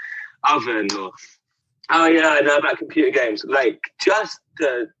fix a oven, or oh yeah, I know about computer games. Like just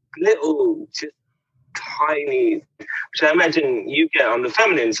the little, just tiny, which I imagine you get on the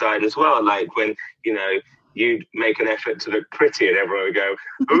feminine side as well. Like when, you'd make an effort to look pretty and everyone would go,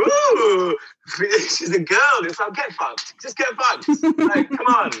 ooh, she's a girl. It's like, get fucked. Just get fucked. Like, come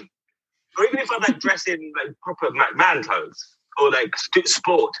on. Or even if I like dress in like proper man clothes, or like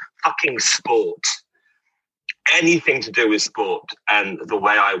fucking sport. Anything to do with sport and the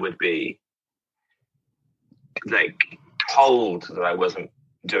way I would be like told that I wasn't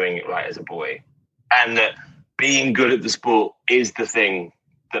doing it right as a boy, and that being good at the sport is the thing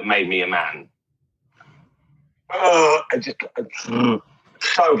that made me a man. Oh, I'm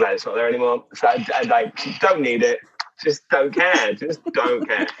so glad it's not there anymore. So I like don't need it. Just don't care. Just don't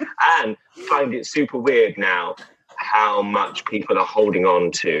care. And find it super weird now how much people are holding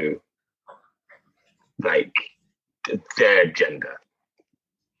on to like their gender.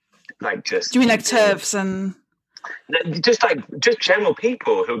 Like just. Do you mean like TERFs and? Just general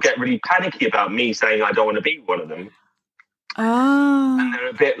people who get really panicky about me saying I don't want to be one of them. Oh. And they're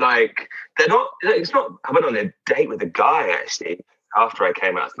a bit like, they're not, it's not, I went on a date with a guy actually after I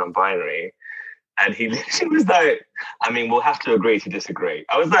came out as non-binary, and he literally was like, I mean, we'll have to agree to disagree.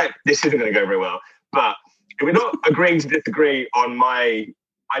 I was like, this isn't going to go very well, but if we're not agreeing to disagree on my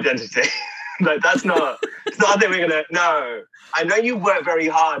identity, like it's not a thing we're going to, no. I know you work very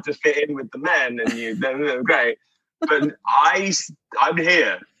hard to fit in with the men and they're great, but I'm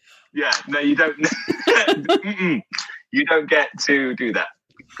here. Yeah, no, you don't. You don't get to do that.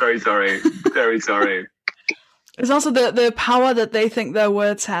 Very sorry. Very sorry. It's also the power that they think their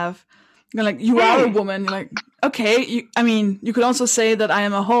words have. You're like, you are a woman. You're like, okay. You could also say that I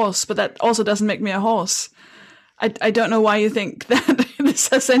am a horse, but that also doesn't make me a horse. I don't know why you think that this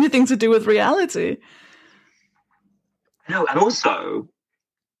has anything to do with reality. No, and also,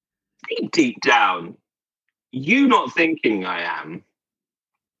 deep down, you not thinking I am,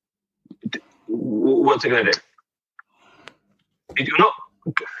 what's it going to do?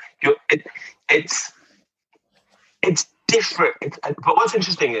 It's different. But what's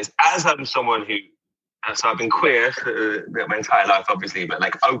interesting is, as I'm someone who, so I've been queer for my entire life, obviously, but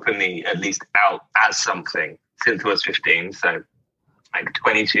like openly, at least out as something since I was 15, so like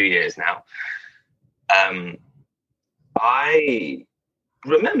 22 years now. I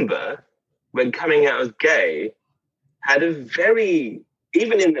remember when coming out as gay had a very,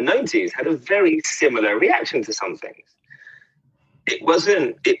 even in the 90s, had a very similar reaction to some things. It was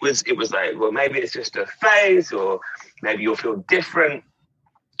like, well, maybe it's just a phase, or maybe you'll feel different.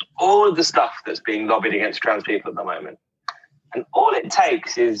 All of the stuff that's being lobbied against trans people at the moment. And all it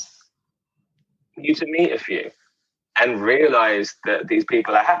takes is you to meet a few and realize that these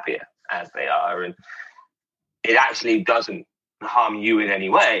people are happier as they are. And it actually doesn't harm you in any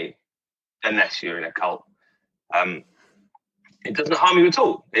way, unless you're in a cult. It doesn't harm you at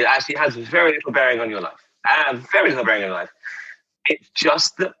all. It actually has very little bearing on your life. Very little bearing on your life. It's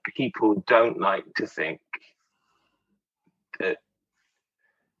just that people don't like to think that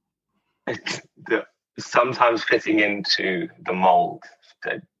sometimes fitting into the mold,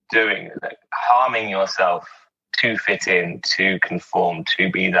 doing like harming yourself to fit in, to conform, to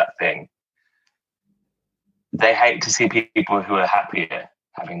be that thing. They hate to see people who are happier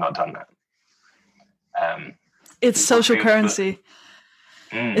having not done that. It's social currency.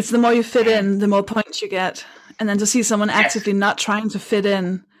 It's the more you fit in, the more points you get. And then to see someone actively not trying to fit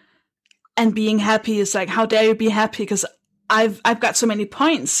in and being happy is like, how dare you be happy? Because I've got so many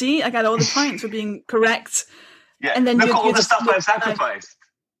points. See, I got all the points for being correct. Yeah. And then look at all the stuff I've sacrificed.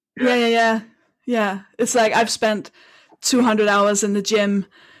 Yeah. It's like I've spent 200 hours in the gym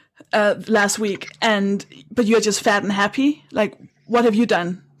last week, but you're just fat and happy. Like, what have you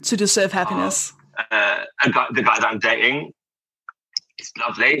done to deserve happiness? The guy that I'm dating, it's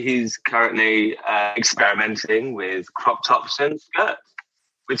lovely. He's currently experimenting with crop tops and skirts,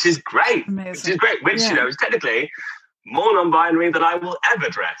 which is great. Amazing. Which is technically more non-binary than I will ever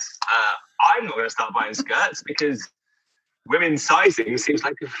dress. I'm not going to start buying skirts because women's sizing seems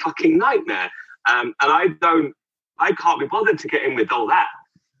like a fucking nightmare. And I can't be bothered to get in with all that.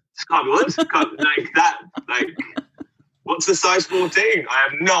 Just can't be bothered. Like that. Like, what's the size 14? I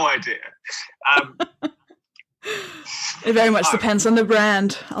have no idea. It very much depends on the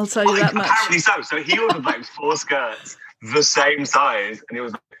brand. I'll tell you that much. Apparently so. So he ordered like 4 skirts, the same size, and it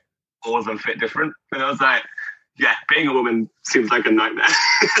was like, all of them fit different. And I was like, yeah, being a woman seems like a nightmare.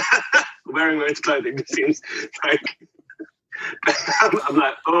 Wearing women's clothing just seems like I'm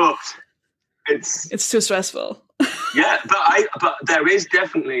like, oh, it's too stressful. Yeah, but there is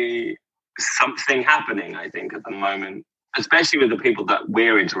definitely something happening, I think, at the moment, especially with the people that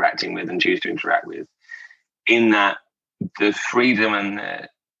we're interacting with and choose to interact with, in that the freedom and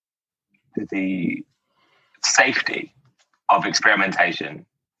the safety of experimentation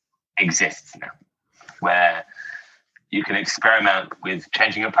exists now, where you can experiment with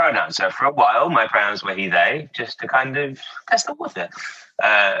changing your pronouns. So for a while, my pronouns were he, they, just to kind of test the water.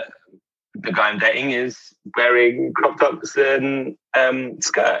 The guy I'm dating is wearing crop tops and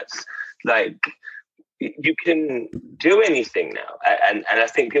skirts. Like, you can do anything now. And I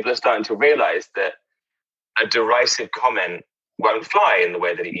think people are starting to realize that a derisive comment won't fly in the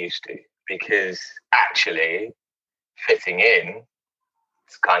way that it used to, because actually fitting in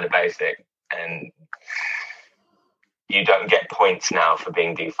is kind of basic, and you don't get points now for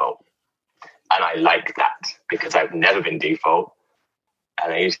being default. And I like that, because I've never been default.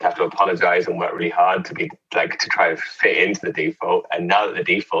 And I used to have to apologize and work really hard to try to fit into the default. And now that the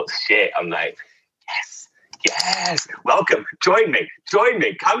default's shit, I'm like, yes, welcome, join me,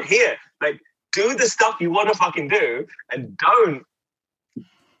 come here. Like, do the stuff you want to fucking do, and don't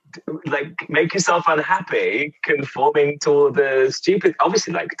make yourself unhappy conforming to all the stupid.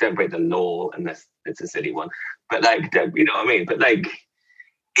 Obviously, don't break the law unless it's a silly one. But you know what I mean. But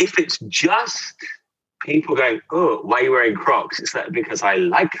if it's just people going, oh, why are you wearing Crocs? It's that because I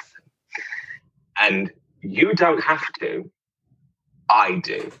like them, and you don't have to. I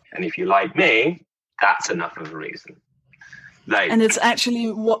do, and if you like me, that's enough of a reason. And it's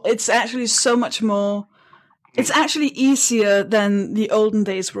actually so much more. It's actually easier than the olden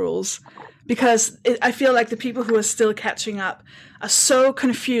days rules, because I feel like the people who are still catching up are so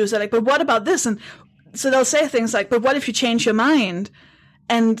confused. They're like, but what about this? And so they'll say things like, but what if you change your mind?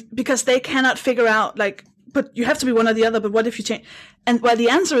 And because they cannot figure out, but you have to be one or the other, but what if you change? And the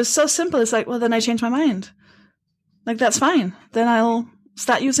answer is so simple. It's like, well, then I change my mind. That's fine. Then I'll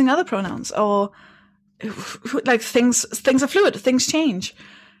start using other pronouns, or things are fluid, things change.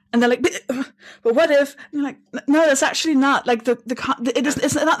 And they're like, but what if? And you're like, no, that's actually not.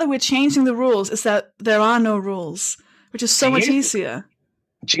 It's not that we're changing the rules. It's that there are no rules, which is so much easier.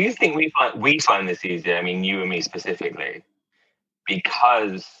 Do you think we find this easier? I mean, you and me specifically,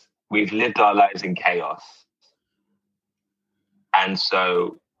 because we've lived our lives in chaos, and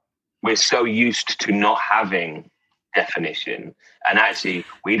so we're so used to not having definition, and actually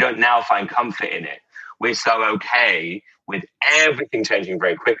we don't now find comfort in it. We're so okay with everything changing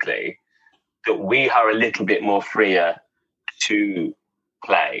very quickly that we are a little bit more freer to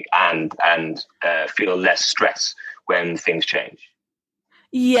play and feel less stress when things change.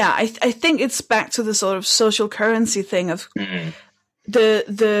 Yeah, I think it's back to the sort of social currency thing of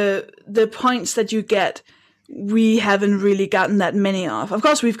the points that you get. We haven't really gotten that many of. Of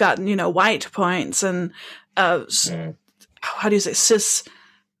course, we've gotten white points and how do you say, cis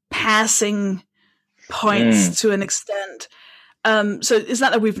passing points to an extent. So it's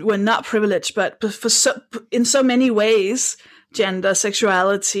not that we're not privileged, but in so many ways, gender,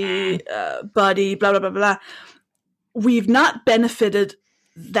 sexuality, body, blah, blah, blah, blah, we've not benefited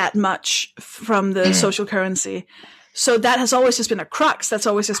that much from the social currency. So that has always just been a crux. That's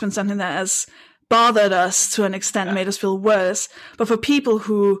always just been something that has bothered us to an extent, made us feel worse. But for people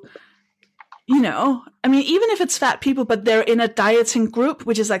who, even if it's fat people, but they're in a dieting group,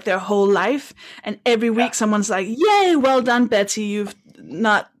 which is like their whole life, and every week someone's like, yay, well done, Betty, you've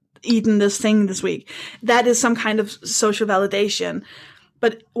not eaten this thing this week. That is some kind of social validation.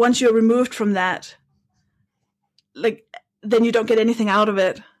 But once you're removed from that, then you don't get anything out of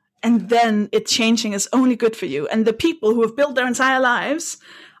it. And then it changing is only good for you. And the people who have built their entire lives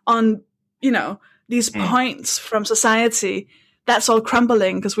on, these points from society, that's all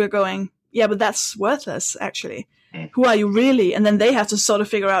crumbling because we're going, yeah, but that's worthless, actually. Who are you really? And then they have to sort of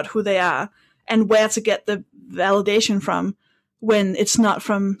figure out who they are and where to get the validation from when it's not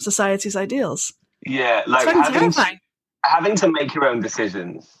from society's ideals. Yeah, having to make your own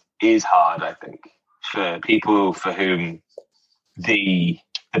decisions is hard, I think, for people for whom the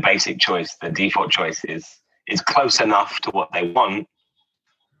basic choice, the default choice is close enough to what they want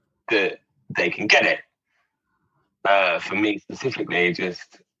that they can get it. For me specifically,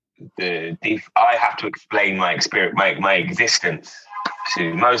 just I have to explain my experience, my existence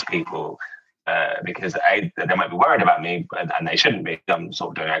to most people because they might be worried about me and they shouldn't be. I'm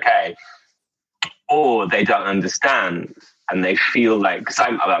sort of doing okay, or they don't understand and they feel like, because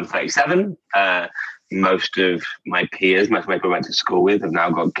I'm 37. Most of my peers, most of my people I went to school with have now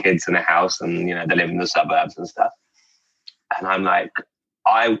got kids in a house and, they live in the suburbs and stuff. And I'm like,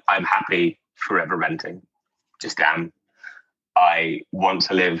 I'm happy forever renting. Just am. I want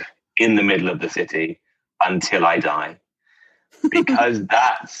to live in the middle of the city until I die because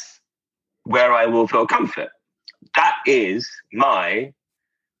that's where I will feel comfort. That is my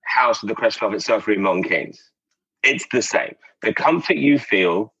house with the Crest Velvet Sofa in Milton Keynes. It's the same. The comfort you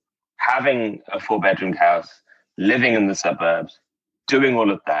feel having a 4-bedroom house, living in the suburbs, doing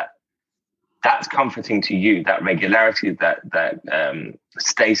all of that, that's comforting to you. That regularity, that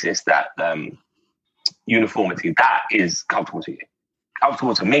stasis, that uniformity, that is comfortable to you.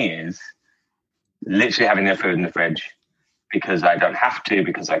 Comfortable to me is literally having their food in the fridge because I don't have to,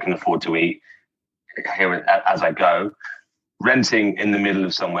 because I can afford to eat here as I go. Renting in the middle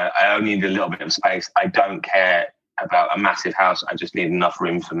of somewhere, I only need a little bit of space. I don't care about a massive house. I just need enough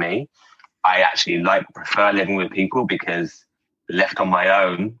room for me. I actually prefer living with people because left on my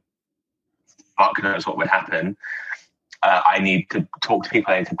own, fuck knows what would happen. I need to talk to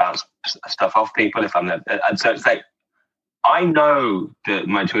people. I need to bounce stuff off people if I'm there. And so it's like, I know that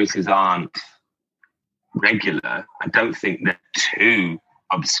my choices aren't regular. I don't think they're too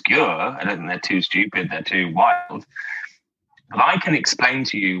obscure. I don't think they're too stupid. They're too wild. But I can explain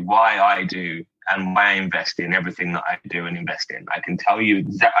to you why I do and why I invest in everything that I do and invest in. I can tell you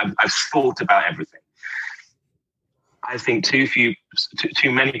exactly. I've thought about everything. I think too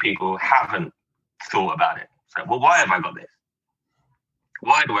many people haven't thought about it. So, well, why have I got this?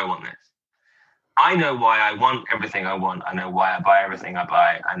 Why do I want this? I know why I want everything I want. I know why I buy everything I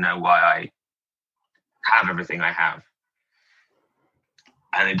buy. I know why I have everything I have.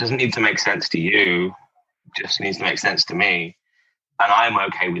 And it doesn't need to make sense to you. It just needs to make sense to me. And I'm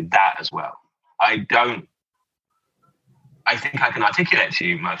okay with that as well. I think I can articulate to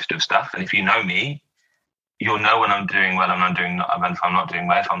you most of stuff. And if you know me, you'll know when I'm doing well and if I'm not doing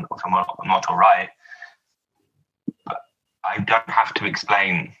well, if I'm not all right. But I don't have to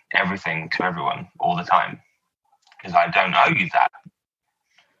explain everything to everyone all the time because I don't owe you that.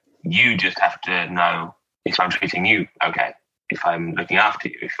 You just have to know if I'm treating you okay, if I'm looking after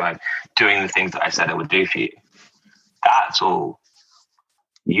you, if I'm doing the things that I said I would do for you. That's all.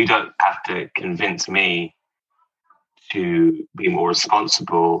 You don't have to convince me to be more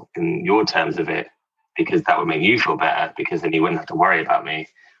responsible in your terms of it, because that would make you feel better, because then you wouldn't have to worry about me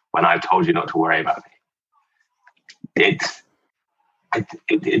when I've told you not to worry about me. It's and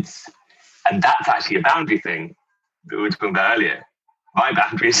that's actually a boundary thing that we were talking about earlier. My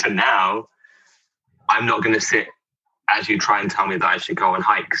boundaries are now, I'm not going to sit as you try and tell me that I should go on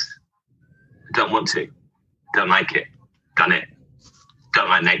hikes. I don't want to. Don't like it. Done it. Don't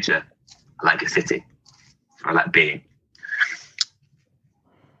like nature. I like a city. I like being.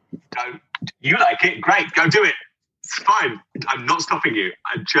 You like it? Great. Go do it. It's fine. I'm not stopping you.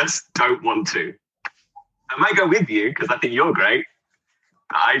 I just don't want to. I might go with you because I think you're great.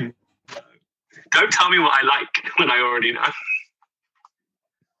 Don't tell me what I like when I already know.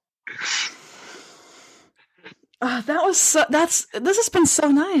 This has been so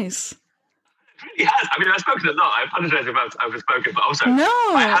nice. It really has. I mean, I've spoken a lot. I apologize if I've overspoken, but also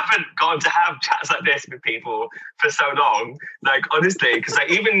I haven't gone to have chats like this with people for so long. Like, honestly, because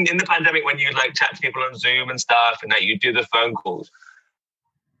even in the pandemic, when you chat to people on Zoom and stuff, and you do the phone calls,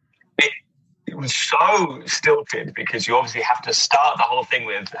 was so stilted because you obviously have to start the whole thing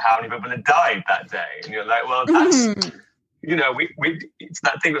with how many people had died that day. And you're like, well, that's, you know, it's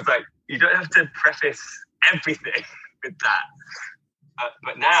that thing was like, you don't have to preface everything with that.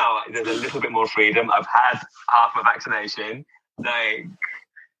 But now there's a little bit more freedom. I've had half my vaccination. Like,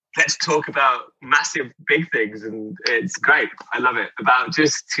 let's talk about massive, big things. And it's great. I love it. About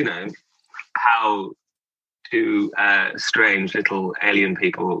just, you know, how two strange little alien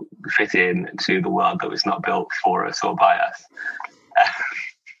people fit in to the world that was not built for us or by us.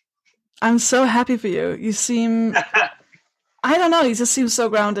 I'm so happy for you. You seem, I don't know, you just seem so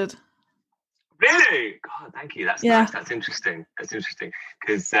grounded. Really? God, thank you. That's nice. That's interesting.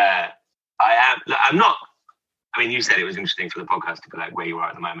 Because I'm not, I mean, you said it was interesting for the podcast to be like where you are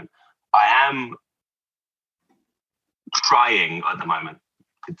at the moment. I am trying at the moment.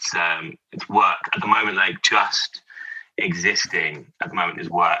 It's work at the moment. Like just existing at the moment is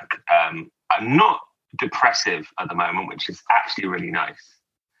work. I'm not depressive at the moment, which is actually really nice.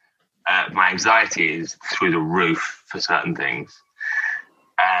 My anxiety is through the roof for certain things,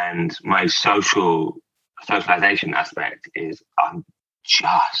 and my socialization aspect is I'm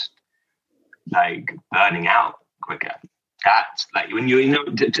just like burning out quicker. That's like when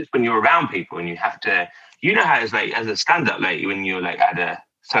just when you're around people and you have to, you know how it's like as a stand-up, like when you're like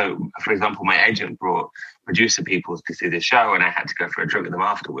so for example, my agent brought producer people to see the show and I had to go for a drink with them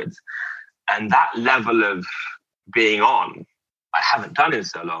afterwards. And that level of being on, I haven't done in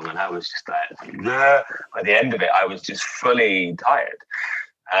so long. And I was just like, by the end of it, I was just fully tired.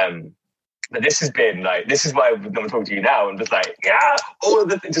 But this has been like, this is why I'm talking to you now. I'm just like, because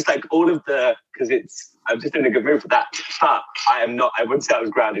I'm just in a good mood for that. But I wouldn't say I was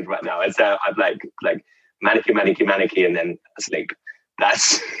grounded right now. I'd say I'm like manicure, and then sleep.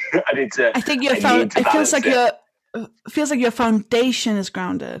 That's, I think it feels like your foundation is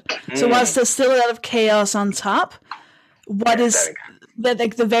grounded. So whilst there's still a lot of chaos on top,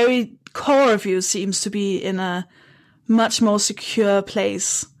 the very core of you seems to be in a much more secure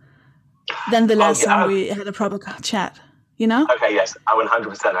place than the last time we had a proper chat, you know? Okay, yes, I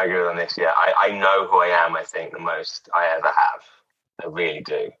 100% agree on this, yeah. I know who I am, I think, the most I ever have. I really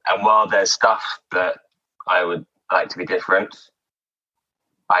do. And while there's stuff that I would like to be different,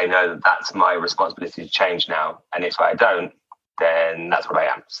 I know that that's my responsibility to change now. And if I don't, then that's what I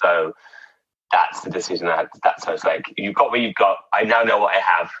am. So that's the decision I had. So it's like, you've got what you've got. I now know what I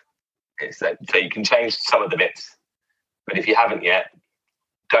have. It's like, so you can change some of the bits. But if you haven't yet,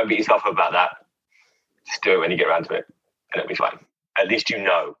 don't beat yourself up about that. Just do it when you get around to it, and it'll be fine. At least you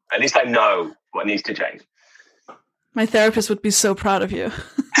know. At least I know what needs to change. My therapist would be so proud of you.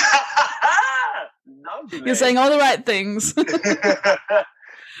 Lovely. You're saying all the right things.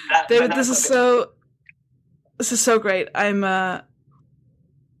 David, this is so great. This is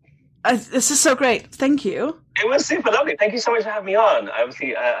so great. Thank you. It was super lovely. Thank you so much for having me on.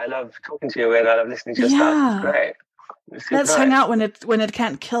 Obviously, I love talking to you and I love listening to your stuff. It's great. Let's hang out when it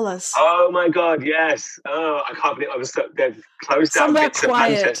can't kill us. Oh my God, yes. Oh, I can't believe I was they've closed down bits of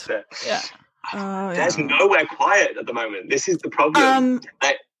Manchester. Yeah. There's nowhere quiet at the moment. This is the problem.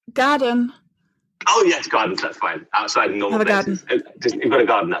 Garden. Oh yes, gardens. That's fine. Outside in normal places. You've got a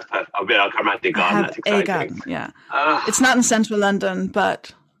garden. That's perfect. I'll come around to your garden. That's exciting. A garden. Yeah. It's not in central London,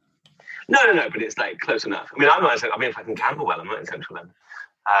 but no. But it's like close enough. I mean, I'm not. I mean, if I can Camberwell, I'm not in central London.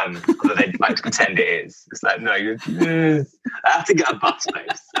 Although they like to pretend it is. It's like no. I have to get a bus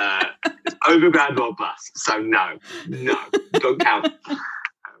space. It's overground or bus. So no, don't count.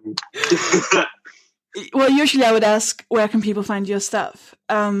 Well, usually I would ask, where can people find your stuff?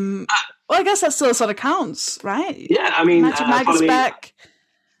 Well, I guess that still sort of counts, right? Yeah, I mean, Magic Mike is back.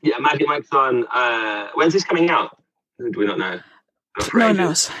 Yeah, Magic Mike's on. When's this coming out? Do we not know? No one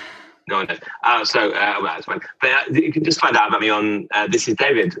knows. No one knows. Well, that's fine. But you can just find out about me on This Is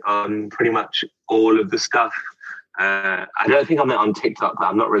David on pretty much all of the stuff. I don't think I'm on TikTok, but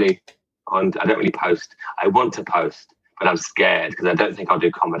I'm not really on. I don't really post. I want to post, but I'm scared because I don't think I'll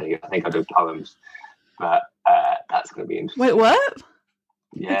do comedy. I think I'll do poems. But that's going to be interesting. Wait, what?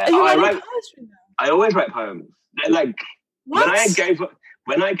 Yeah, Are you writing poetry now? I always write poems. They're like what?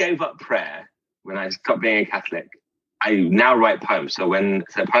 when I gave up prayer, when I stopped being a Catholic, I now write poems. So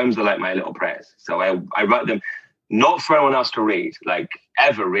poems are like my little prayers. So I write them not for anyone else to read, like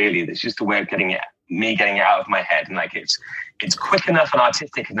ever really. It's just a way of getting it out of my head, and like it's quick enough and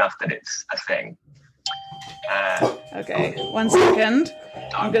artistic enough that it's a thing. Okay, 1 second.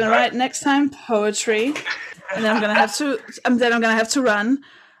 I'm gonna write next time poetry, and then I'm gonna have to run.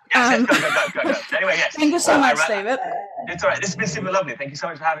 Yes, go. Anyway, yes. Thank you so much, David. It's all right. This has been super lovely. Thank you so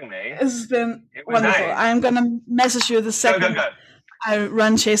much for having me. This has been wonderful. Nice. I'm gonna message you the second. Go. I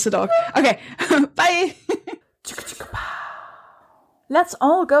run, chase the dog. Okay, bye. Let's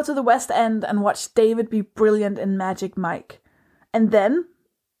all go to the West End and watch David be brilliant in Magic Mike. And then,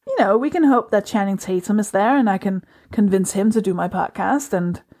 we can hope that Channing Tatum is there and I can convince him to do my podcast.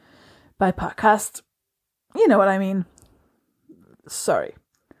 And by podcast, you know what I mean. Sorry.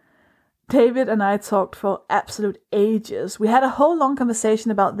 David and I talked for absolute ages. We had a whole long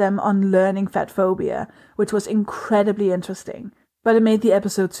conversation about them on learning fat phobia, which was incredibly interesting. But it made the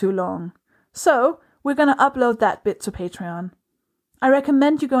episode too long. So, we're going to upload that bit to Patreon. I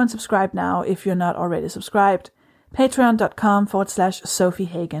recommend you go and subscribe now if you're not already subscribed. Patreon.com/Sophie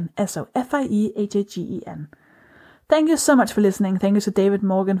Hagen. SOFIEHAGEN. Thank you so much for listening. Thank you to David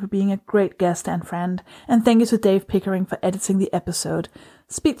Morgan for being a great guest and friend. And thank you to Dave Pickering for editing the episode.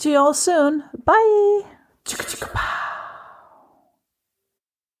 Speak to you all soon. Bye!